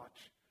on the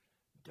watch.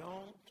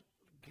 Don't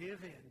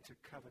give in to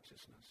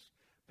covetousness.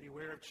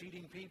 Beware of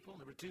cheating people.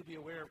 Number 2, be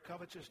aware of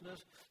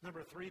covetousness.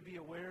 Number 3, be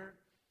aware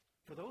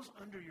for those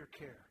under your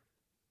care.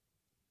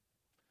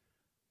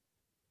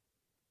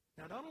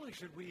 Now, not only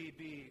should we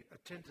be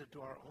attentive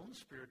to our own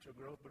spiritual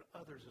growth, but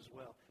others as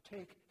well.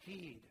 Take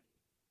heed.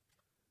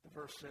 The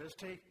verse says,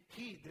 take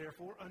heed,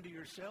 therefore, unto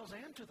yourselves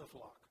and to the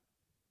flock.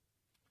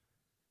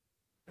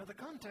 Now, the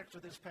context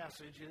of this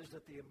passage is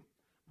that the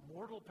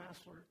immortal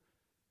pastor,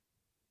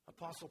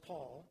 Apostle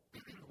Paul,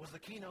 was the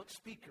keynote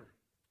speaker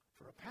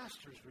for a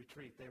pastor's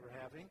retreat they were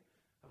having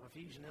of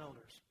Ephesian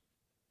elders.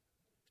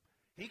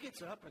 He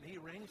gets up and he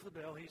rings the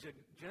bell. He said,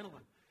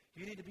 gentlemen,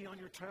 you need to be on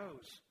your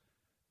toes,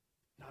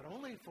 not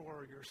only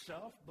for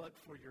yourself, but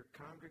for your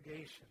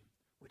congregation,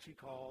 which he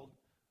called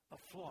a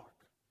flock.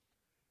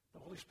 The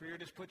Holy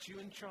Spirit has put you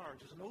in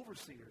charge as an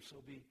overseer, so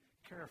be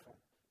careful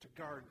to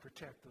guard and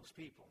protect those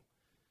people.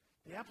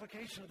 The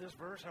application of this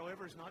verse,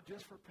 however, is not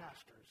just for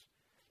pastors.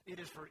 It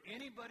is for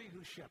anybody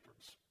who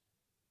shepherds.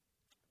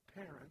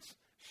 Parents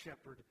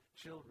shepherd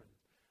children.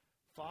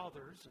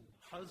 Fathers and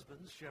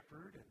husbands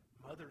shepherd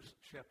and mothers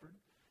shepherd.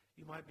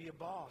 You might be a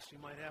boss. You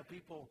might have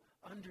people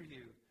under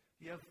you.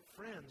 You have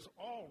friends.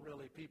 All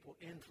really people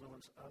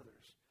influence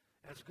others.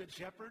 As good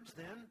shepherds,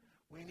 then,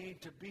 we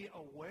need to be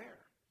aware.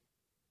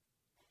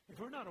 If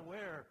we're not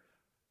aware,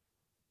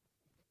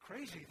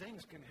 crazy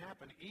things can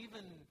happen,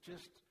 even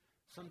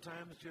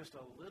sometimes just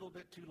a little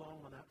bit too long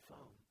on that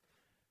phone.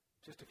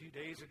 Just a few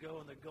days ago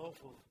in the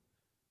Gulf of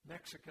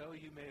Mexico,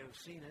 you may have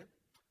seen it,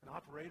 an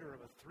operator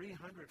of a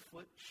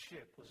 300-foot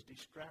ship was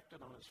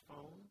distracted on his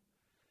phone.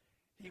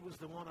 He was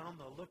the one on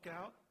the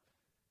lookout.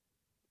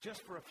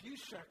 Just for a few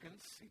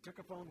seconds, he took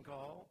a phone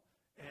call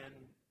and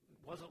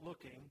wasn't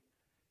looking.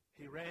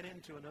 He ran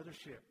into another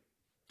ship.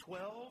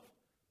 $12.3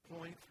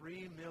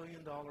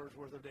 million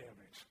worth of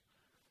damage.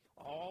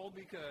 All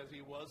because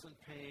he wasn't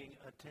paying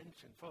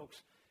attention.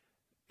 Folks,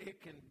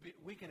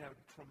 we can have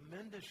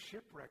tremendous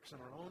shipwrecks in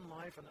our own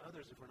life and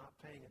others if we're not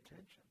paying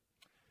attention.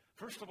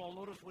 First of all,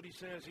 notice what he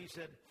says. He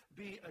said,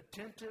 be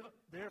attentive,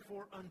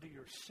 therefore, unto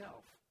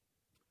yourself.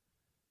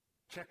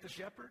 Check the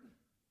shepherd,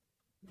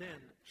 then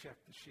check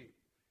the sheep.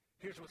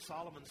 Here's what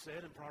Solomon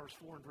said in Proverbs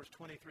 4 and verse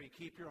 23.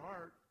 Keep your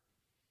heart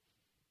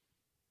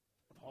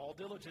with all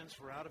diligence,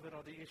 for out of it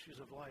are the issues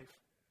of life.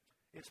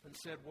 It's been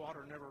said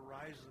water never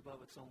rises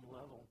above its own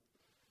level.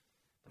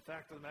 The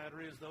fact of the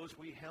matter is those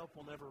we help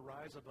will never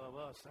rise above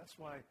us. That's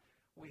why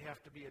we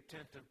have to be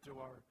attentive to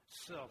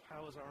ourselves.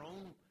 How is our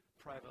own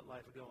private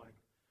life going?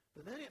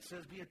 But then it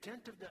says, be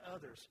attentive to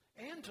others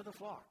and to the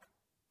flock,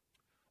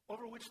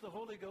 over which the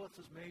Holy Ghost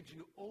has made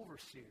you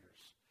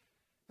overseers.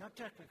 Now,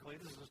 technically,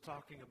 this is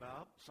talking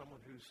about someone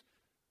who's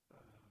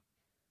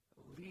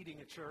leading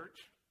a church,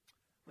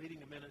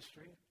 leading a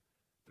ministry.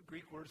 The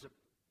Greek words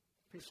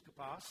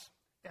episkopos,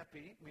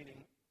 epi,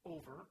 meaning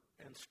over,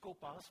 and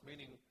skopos,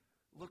 meaning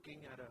looking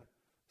at a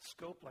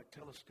scope like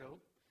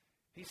telescope.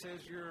 He says,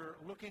 you're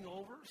looking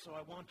over, so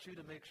I want you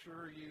to make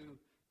sure you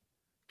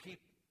keep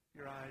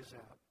your eyes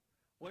out.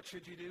 What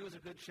should you do as a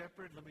good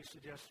shepherd? Let me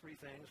suggest three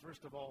things.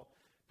 First of all,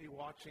 be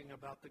watching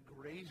about the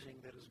grazing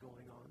that is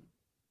going on.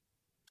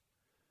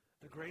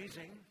 The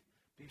grazing,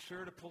 be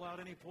sure to pull out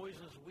any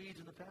poisonous weeds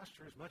in the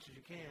pasture as much as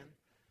you can,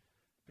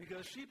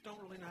 because sheep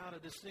don't really know how to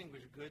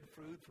distinguish good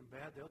food from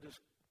bad. They'll just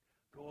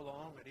go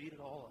along and eat it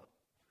all up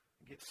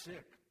and get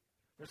sick.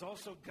 There's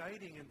also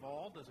guiding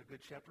involved as a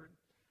good shepherd,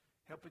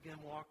 helping them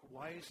walk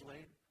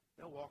wisely.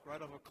 They'll walk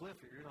right off a cliff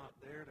if you're not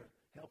there to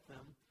help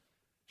them.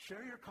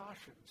 Share your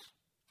cautions.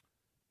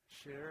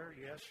 Share,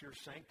 yes, your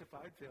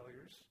sanctified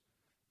failures,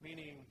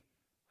 meaning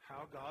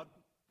how God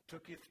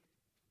took you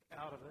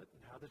out of it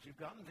and how that you've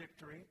gotten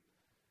victory.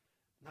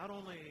 Not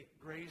only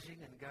grazing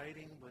and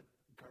guiding, but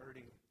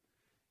guarding.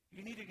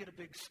 You need to get a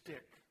big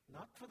stick,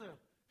 not for the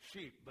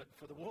sheep, but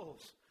for the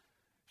wolves.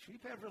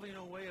 Sheep have really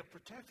no way of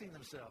protecting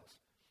themselves.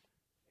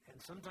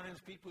 And sometimes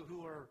people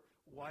who are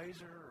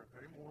wiser or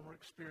very more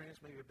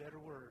experienced, maybe a better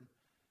word,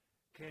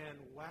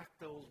 can whack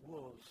those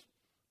wolves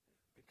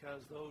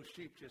because those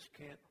sheep just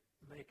can't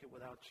make it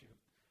without you.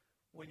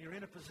 When you're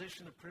in a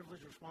position of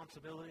privilege,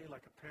 responsibility,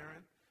 like a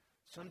parent,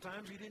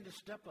 sometimes you need to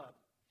step up.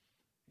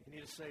 You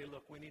need to say,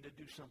 look, we need to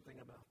do something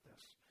about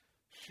this.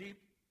 Sheep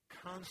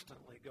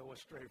constantly go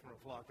astray from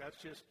a flock. That's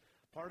just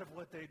part of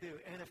what they do.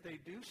 And if they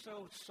do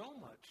so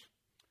much,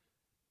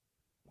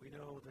 we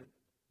know that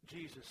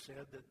Jesus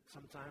said that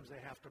sometimes they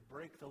have to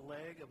break the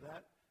leg of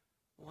that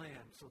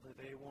lamb so that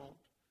they won't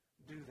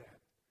do that.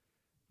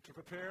 To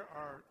prepare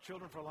our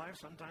children for life,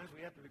 sometimes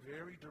we have to be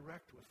very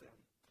direct with them.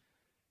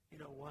 You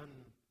know, one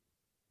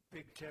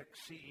big tech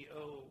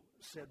CEO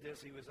said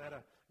this. He was at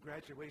a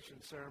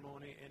graduation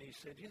ceremony, and he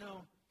said, you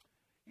know,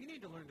 you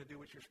need to learn to do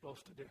what you're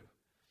supposed to do.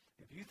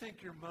 If you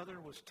think your mother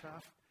was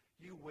tough,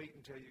 you wait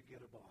until you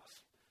get a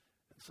boss.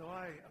 And so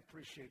I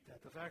appreciate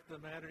that. The fact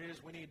of the matter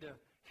is we need to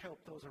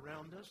help those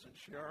around us and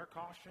share our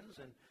cautions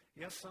and,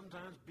 yes,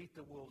 sometimes beat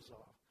the wolves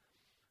off.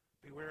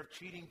 Beware of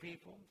cheating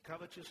people,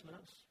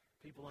 covetousness,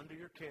 people under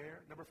your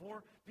care. Number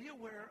 4, be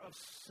aware of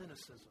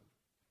cynicism.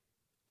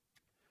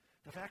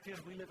 The fact is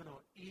we live in an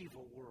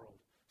evil world.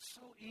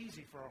 So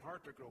easy for our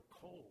heart to grow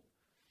cold.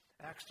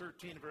 Acts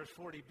 13, verse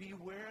 40,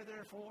 beware,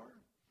 therefore,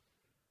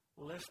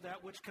 lest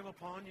that which come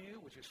upon you,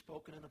 which is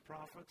spoken in the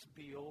prophets,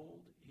 be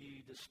old,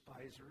 ye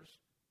despisers.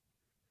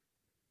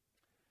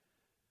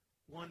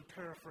 One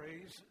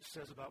paraphrase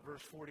says about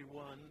verse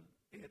 41,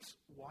 it's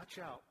watch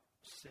out,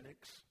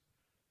 cynics.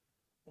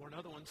 Or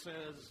another one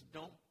says,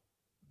 don't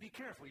be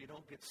careful, you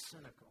don't get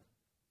cynical.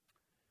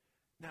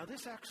 Now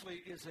this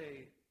actually is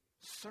a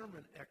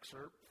sermon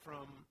excerpt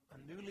from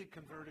a newly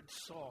converted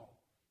Saul,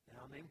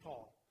 now named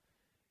Paul.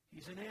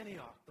 He's in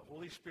Antioch. The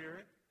Holy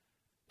Spirit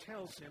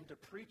tells him to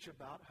preach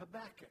about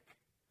Habakkuk.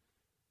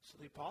 So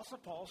the Apostle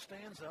Paul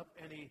stands up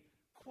and he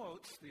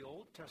quotes the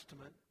Old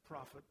Testament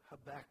prophet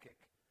Habakkuk.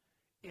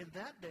 In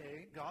that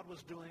day, God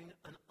was doing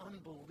an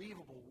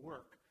unbelievable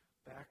work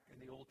back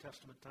in the Old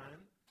Testament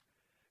time.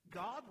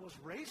 God was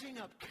raising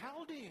up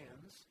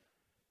Chaldeans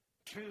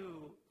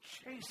to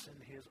chasten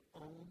his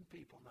own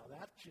people. Now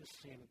that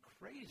just seemed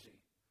crazy.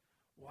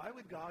 Why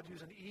would God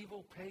use an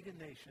evil pagan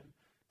nation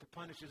to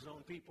punish his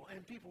own people?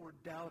 And people were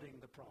doubting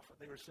the prophet.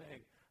 They were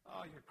saying,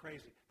 oh, you're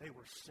crazy. They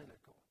were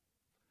cynical.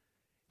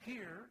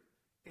 Here,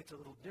 it's a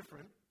little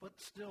different, but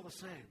still the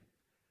same.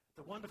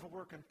 The wonderful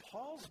work in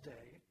Paul's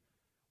day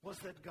was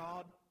that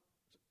God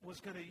was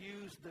going to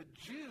use the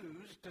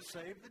Jews to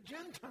save the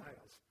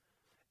Gentiles.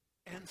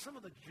 And some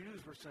of the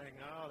Jews were saying,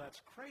 oh,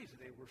 that's crazy.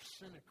 They were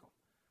cynical.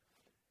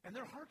 And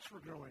their hearts were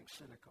growing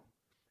cynical.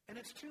 And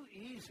it's too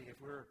easy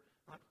if we're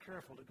not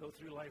careful to go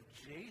through life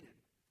jaded.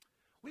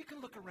 We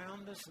can look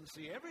around us and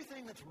see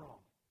everything that's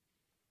wrong.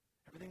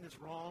 Everything that's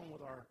wrong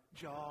with our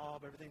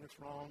job, everything that's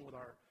wrong with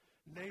our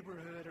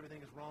neighborhood, everything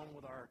that's wrong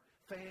with our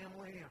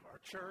family, our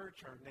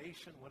church, our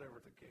nation,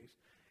 whatever the case.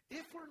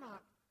 If we're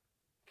not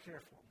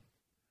careful,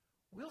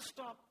 we'll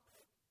stop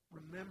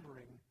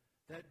remembering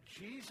that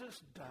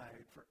Jesus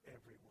died for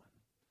everyone.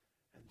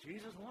 And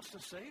Jesus wants to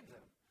save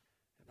them.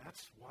 And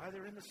that's why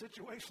they're in the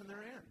situation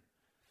they're in.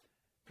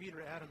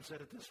 Peter Adams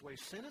said it this way: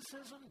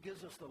 cynicism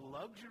gives us the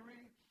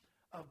luxury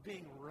of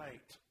being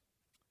right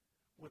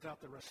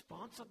without the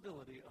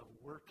responsibility of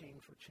working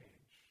for change.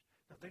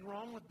 Nothing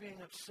wrong with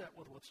being upset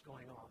with what's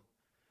going on,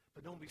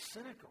 but don't be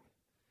cynical.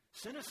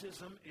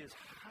 Cynicism is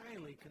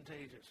highly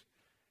contagious.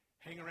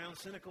 Hang around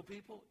cynical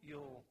people,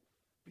 you'll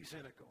be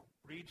cynical.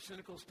 Read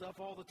cynical stuff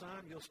all the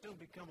time, you'll still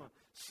become a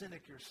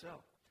cynic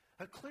yourself.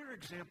 A clear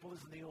example is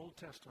in the Old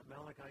Testament,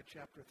 Malachi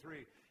chapter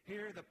 3.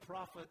 Here the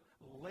prophet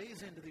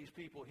lays into these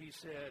people. He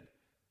said,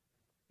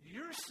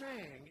 you're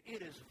saying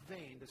it is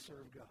vain to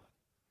serve God.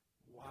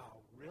 Wow,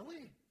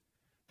 really?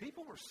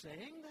 People were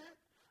saying that?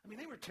 I mean,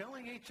 they were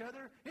telling each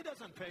other, it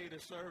doesn't pay to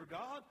serve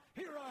God.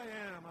 Here I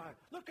am.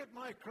 Look at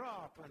my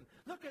crop and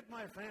look at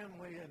my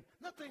family, and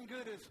nothing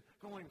good is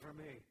going for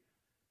me.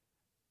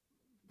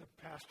 The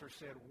pastor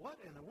said, what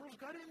in the world's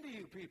got into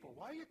you people?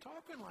 Why are you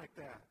talking like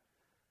that?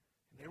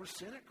 And they were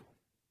cynical.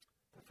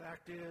 The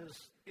fact is,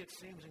 it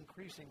seems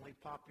increasingly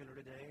popular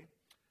today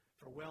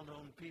for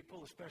well-known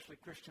people, especially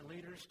Christian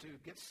leaders, to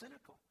get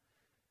cynical.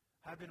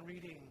 I've been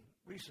reading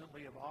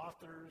recently of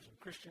authors and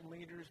Christian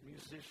leaders,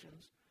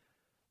 musicians,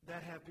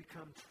 that have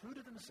become true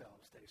to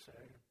themselves, they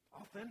say,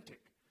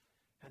 authentic.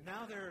 And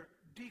now they're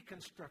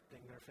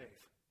deconstructing their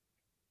faith.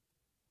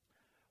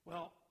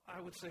 Well,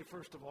 I would say,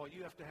 first of all,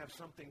 you have to have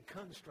something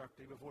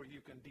constructive before you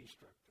can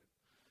destruct it.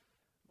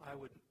 I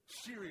would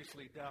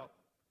seriously doubt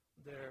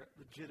their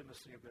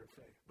legitimacy of their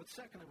faith. But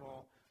second of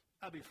all,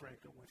 I'll be frank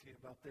with you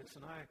about this,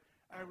 and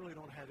I really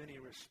don't have any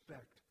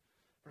respect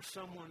for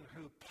someone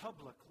who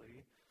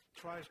publicly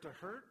tries to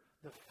hurt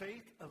the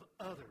faith of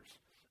others,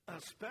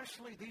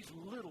 especially these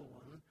little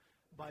ones,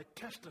 by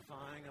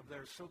testifying of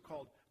their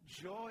so-called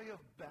joy of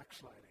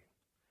backsliding.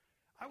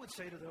 I would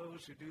say to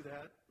those who do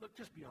that, look,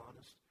 just be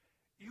honest.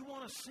 You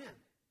want to sin,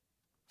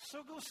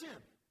 so go sin.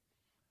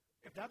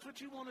 If that's what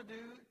you want to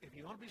do, if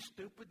you want to be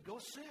stupid, go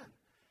sin.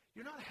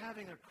 You're not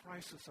having a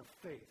crisis of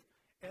faith.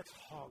 It's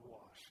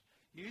hogwash.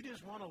 You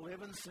just want to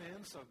live in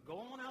sin, so go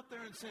on out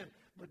there and sin.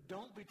 But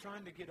don't be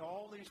trying to get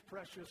all these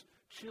precious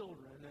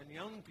children and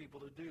young people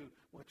to do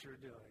what you're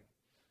doing.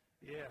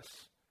 Yes,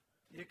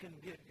 you can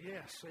get,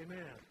 yes,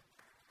 amen.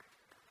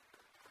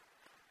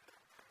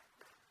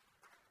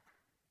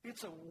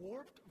 It's a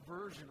warped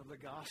version of the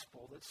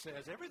gospel that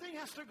says everything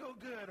has to go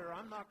good or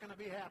I'm not going to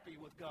be happy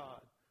with God.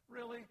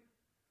 Really?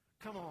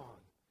 Come on.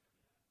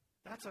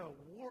 That's a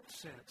warped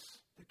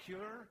sense. The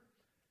cure?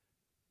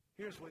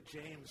 Here's what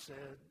James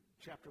said,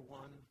 chapter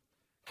 1.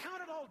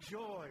 Count it all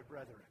joy,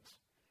 brethren.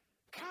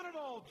 Count it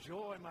all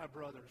joy, my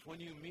brothers, when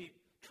you meet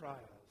trials.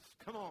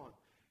 Come on.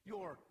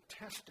 Your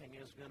testing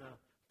is going to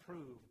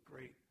prove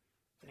great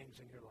things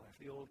in your life.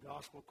 The old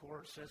gospel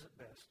chorus says it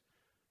best.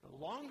 The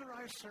longer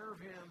I serve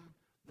him,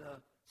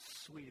 the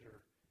sweeter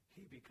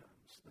he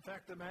becomes. The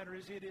fact of the matter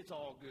is, it is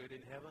all good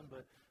in heaven,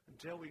 but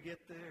until we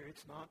get there,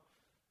 it's not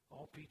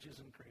all peaches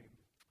and cream.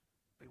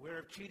 Beware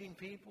of cheating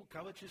people,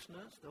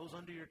 covetousness, those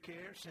under your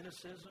care,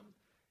 cynicism,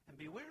 and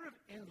beware of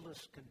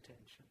endless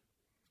contention.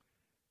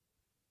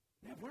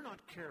 Now, if we're not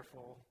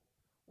careful,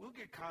 we'll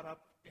get caught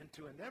up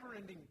into a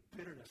never-ending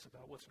bitterness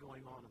about what's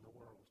going on in the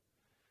world.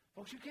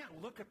 Folks, you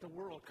can't look at the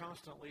world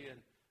constantly and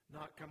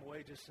not come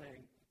away just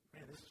saying,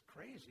 man, this is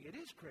crazy. It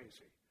is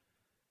crazy.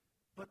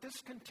 But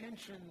this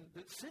contention,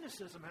 that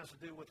cynicism has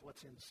to do with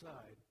what's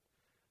inside.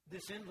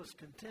 This endless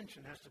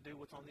contention has to do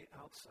with on the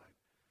outside.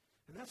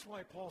 And that's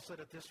why Paul said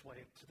it this way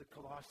to the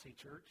Colossae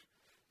church,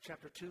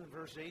 chapter 2 and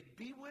verse 8,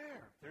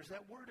 beware. There's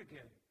that word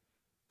again,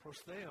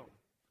 prostheo.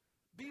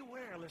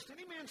 Beware, lest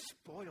any man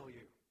spoil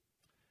you.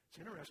 It's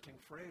an interesting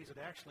phrase. It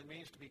actually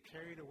means to be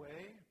carried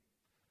away,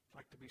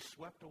 like to be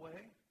swept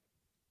away,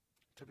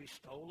 to be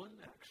stolen,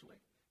 actually,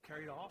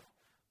 carried off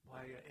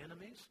by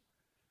enemies.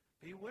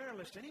 Beware,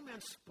 lest any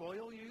man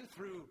spoil you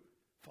through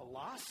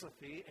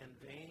philosophy and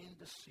vain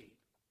deceit.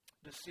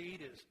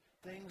 Deceit is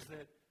things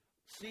that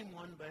seem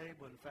one way,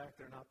 but in fact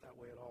they're not that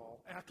way at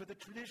all. After the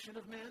tradition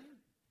of men,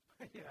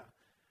 yeah,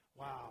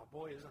 Wow,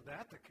 boy, isn't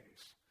that the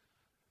case?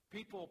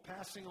 People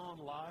passing on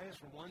lies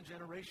from one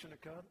generation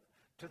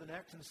to the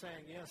next and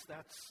saying, yes,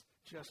 that's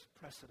just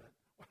precedent.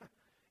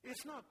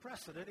 It's not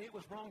precedent. It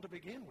was wrong to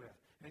begin with.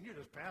 And you're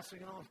just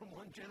passing it on from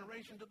one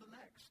generation to the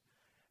next.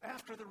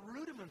 After the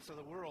rudiments of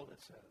the world,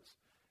 it says.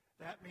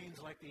 That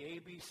means like the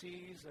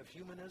ABCs of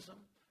humanism.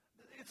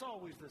 It's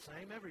always the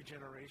same. Every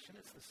generation,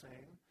 it's the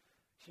same.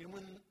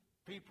 Human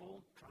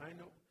people trying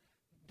to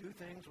do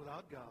things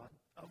without God,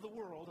 of the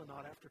world and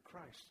not after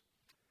Christ.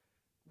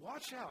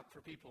 Watch out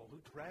for people who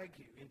drag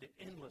you into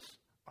endless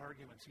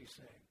arguments, he's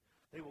saying.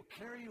 They will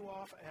carry you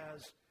off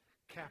as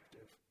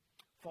captive.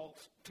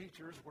 False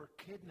teachers were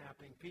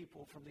kidnapping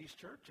people from these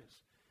churches.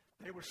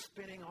 They were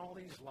spinning all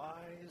these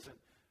lies and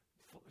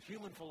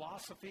human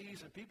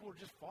philosophies, and people were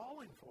just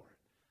falling for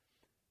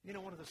it. You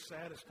know, one of the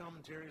saddest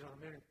commentaries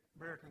on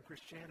American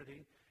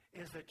Christianity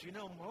is that,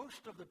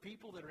 most of the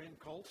people that are in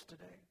cults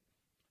today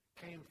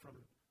came from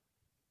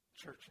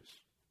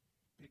churches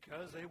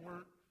because they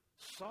weren't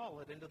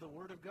solid into the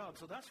Word of God.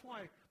 So that's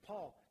why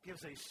Paul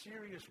gives a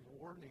serious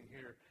warning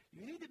here.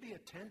 You need to be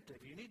attentive.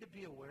 You need to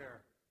be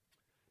aware.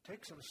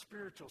 Take some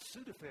spiritual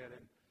Sudafed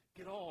and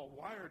get all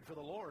wired for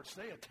the Lord.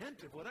 Stay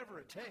attentive, whatever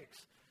it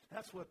takes.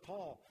 That's what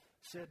Paul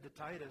said to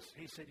Titus.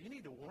 He said, you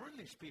need to warn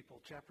these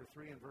people, chapter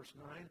 3 and verse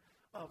 9.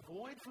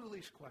 Avoid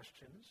foolish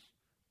questions.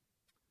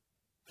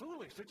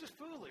 Foolish. They're just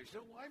foolish.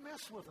 Why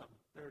mess with them?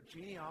 They're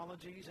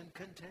genealogies and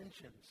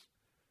contentions.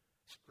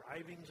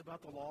 Strivings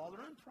about the law.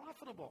 They're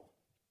unprofitable.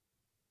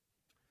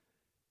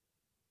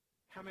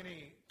 How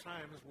many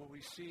times will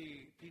we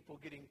see people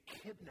getting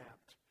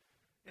kidnapped?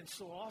 And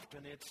so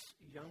often it's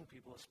young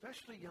people,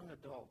 especially young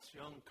adults,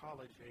 young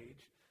college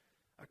age.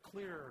 A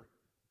clear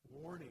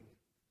warning.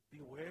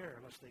 Beware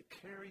lest they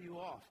carry you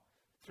off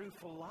through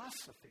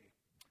philosophy.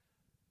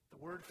 The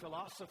word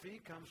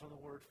philosophy comes from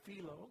the word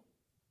philo,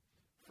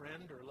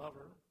 friend or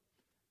lover,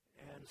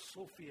 and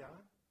sophia,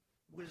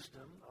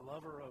 wisdom, a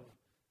lover of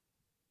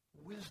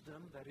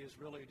wisdom that is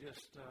really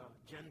just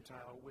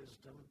Gentile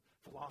wisdom,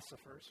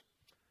 philosophers.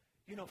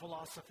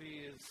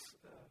 Philosophy is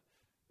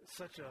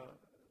such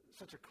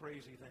a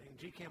crazy thing.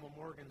 G. Campbell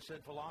Morgan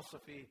said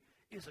philosophy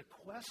is a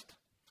quest,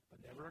 but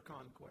never a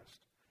conquest.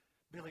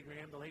 Billy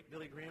Graham, the late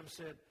Billy Graham,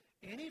 said,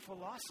 any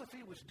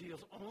philosophy which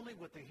deals only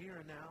with the here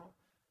and now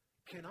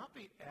cannot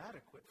be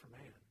adequate for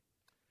man.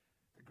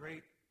 The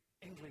great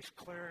English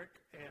cleric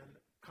and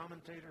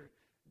commentator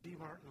D.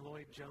 Martin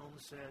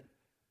Lloyd-Jones said,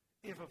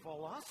 if a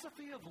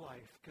philosophy of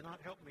life cannot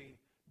help me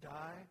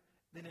die,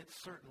 then it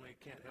certainly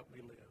can't help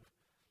me live.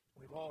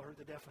 We've all heard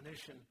the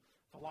definition.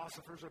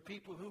 Philosophers are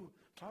people who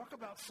talk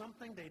about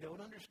something they don't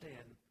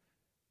understand,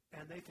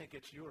 and they think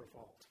it's your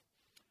fault.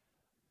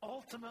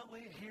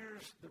 Ultimately,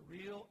 here's the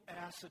real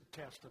acid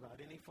test about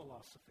any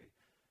philosophy.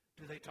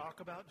 Do they talk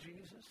about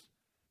Jesus?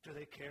 Do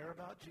they care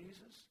about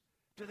Jesus?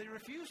 Do they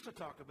refuse to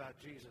talk about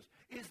Jesus?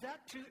 Is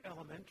that too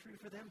elementary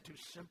for them, too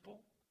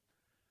simple?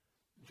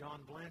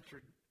 John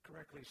Blanchard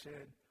correctly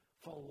said,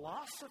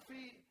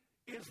 philosophy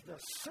is the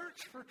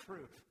search for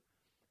truth.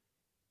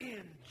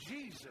 In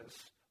Jesus,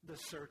 the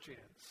search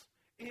ends.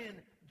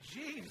 In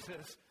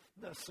Jesus,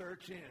 the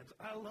search ends.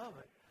 I love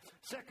it.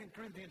 2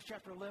 Corinthians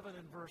chapter 11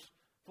 and verse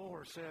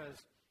 4 says,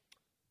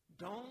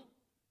 don't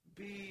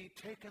be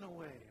taken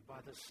away by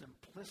the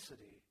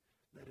simplicity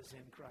that is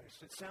in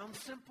Christ. It sounds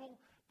simple,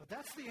 but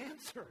that's the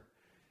answer.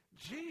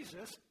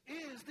 Jesus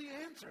is the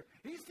answer.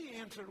 He's the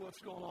answer to what's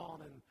going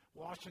on in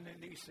Washington,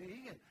 D.C.,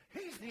 and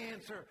he's the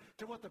answer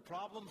to what the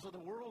problems of the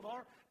world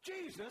are.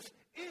 Jesus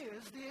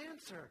is the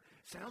answer.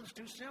 Sounds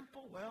too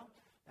simple? Well,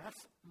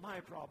 that's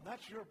my problem.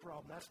 That's your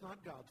problem. That's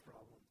not God's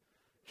problem.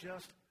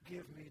 Just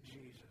give me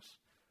Jesus.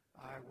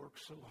 I work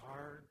so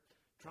hard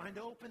trying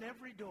to open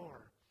every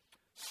door,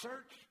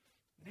 search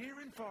near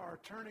and far,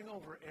 turning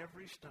over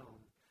every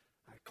stone.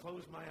 I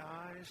close my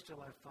eyes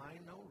till I find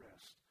no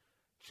rest.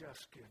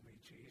 Just give me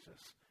Jesus.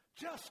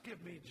 Just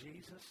give me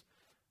Jesus.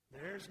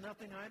 There's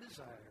nothing I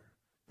desire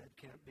that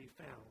can't be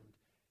found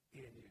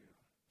in you.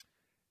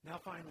 Now,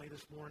 finally,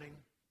 this morning,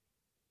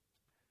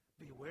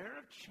 beware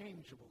of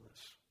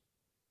changeableness.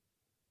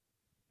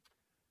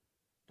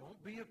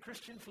 Don't be a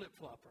Christian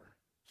flip-flopper.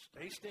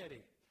 Stay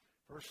steady.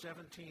 Verse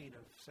 17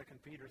 of 2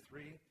 Peter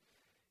 3.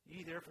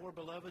 Ye therefore,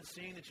 beloved,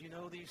 seeing that ye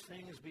know these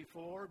things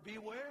before,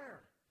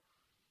 beware.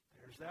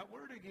 There's that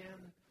word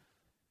again.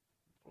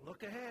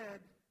 Look ahead,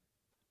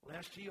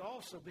 lest ye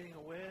also, being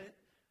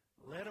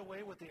led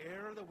away with the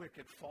error of the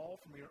wicked, fall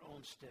from your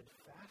own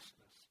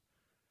steadfastness.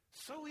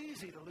 So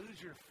easy to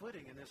lose your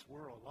footing in this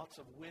world. Lots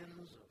of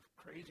winds of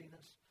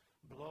craziness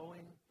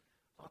blowing.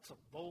 Lots of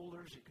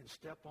boulders you can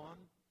step on.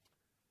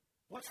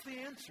 What's the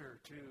answer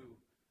to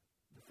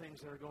the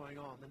things that are going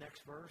on? The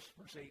next verse,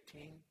 verse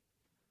 18.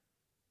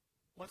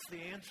 What's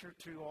the answer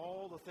to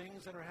all the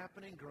things that are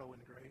happening? Grow in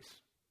grace.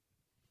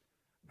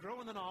 Grow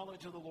in the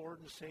knowledge of the Lord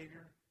and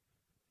Savior.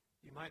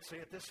 You might say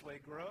it this way,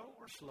 grow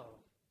or slow.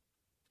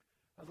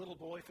 A little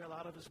boy fell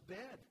out of his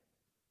bed.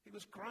 He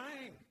was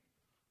crying.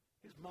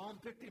 His mom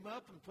picked him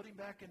up and put him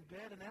back in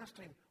bed and asked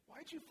him,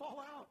 why'd you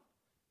fall out?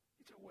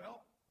 He said,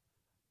 well,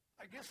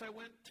 I guess I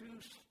went too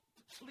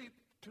sleep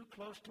too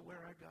close to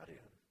where I got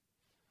in.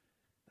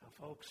 Now,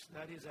 folks,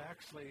 that is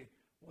actually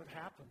what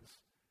happens.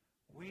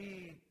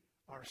 We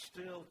are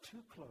still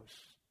too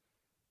close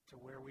to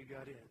where we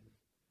got in.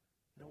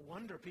 No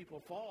wonder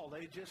people fall.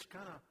 They just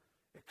kind of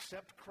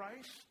accept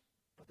Christ,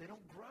 but they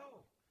don't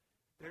grow.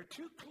 They're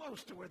too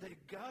close to where they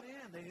got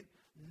in. They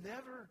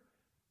never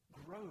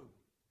grow.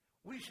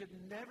 We should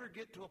never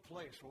get to a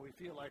place where we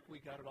feel like we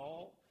got it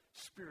all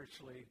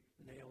spiritually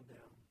nailed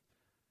down.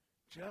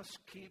 Just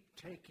keep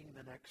taking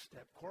the next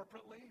step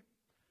corporately.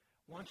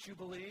 Once you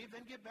believe,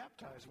 then get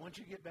baptized. Once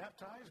you get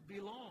baptized,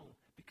 belong.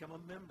 Become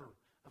a member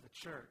of a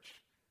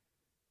church.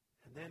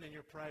 And then in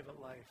your private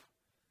life,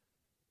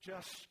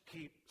 just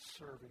keep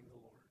serving the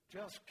Lord.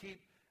 Just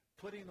keep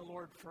putting the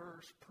Lord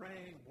first,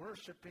 praying,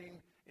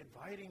 worshiping,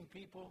 inviting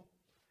people,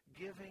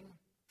 giving.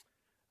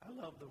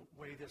 I love the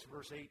way this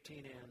verse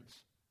 18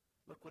 ends.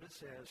 Look what it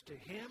says. To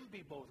him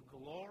be both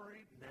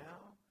glory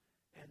now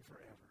and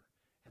forever.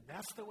 And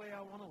that's the way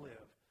I want to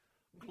live.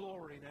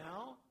 Glory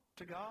now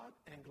to God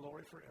and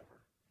glory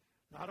forever.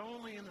 Not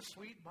only in the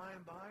sweet by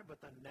and by,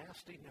 but the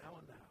nasty now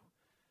and now.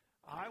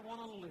 I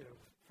want to live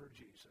for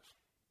Jesus.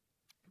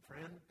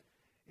 Friend,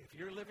 if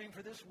you're living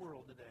for this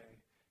world today,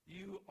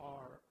 you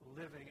are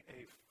living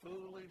a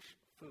foolish,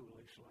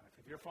 foolish life.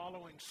 If you're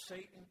following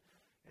Satan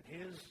and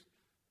his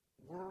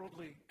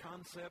worldly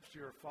concepts,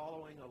 you're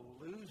following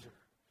a loser.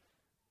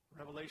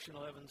 Revelation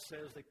 11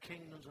 says the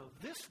kingdoms of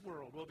this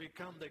world will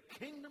become the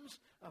kingdoms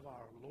of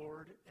our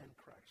Lord and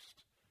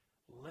Christ.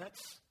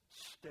 Let's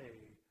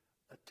stay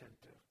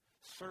attentive.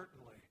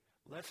 Certainly,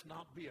 let's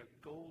not be a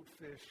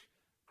goldfish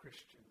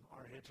Christian.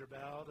 Our heads are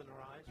bowed and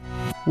our eyes.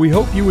 We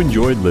hope you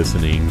enjoyed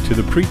listening to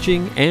the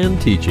preaching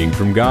and teaching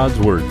from God's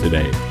Word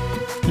today.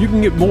 You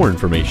can get more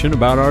information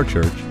about our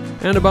church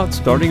and about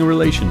starting a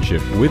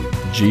relationship with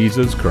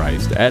Jesus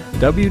Christ at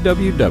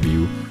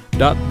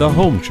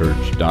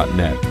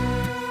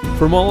www.thehomechurch.net.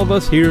 From all of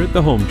us here at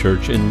the Home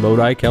Church in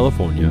Lodi,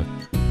 California,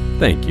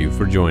 thank you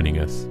for joining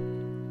us.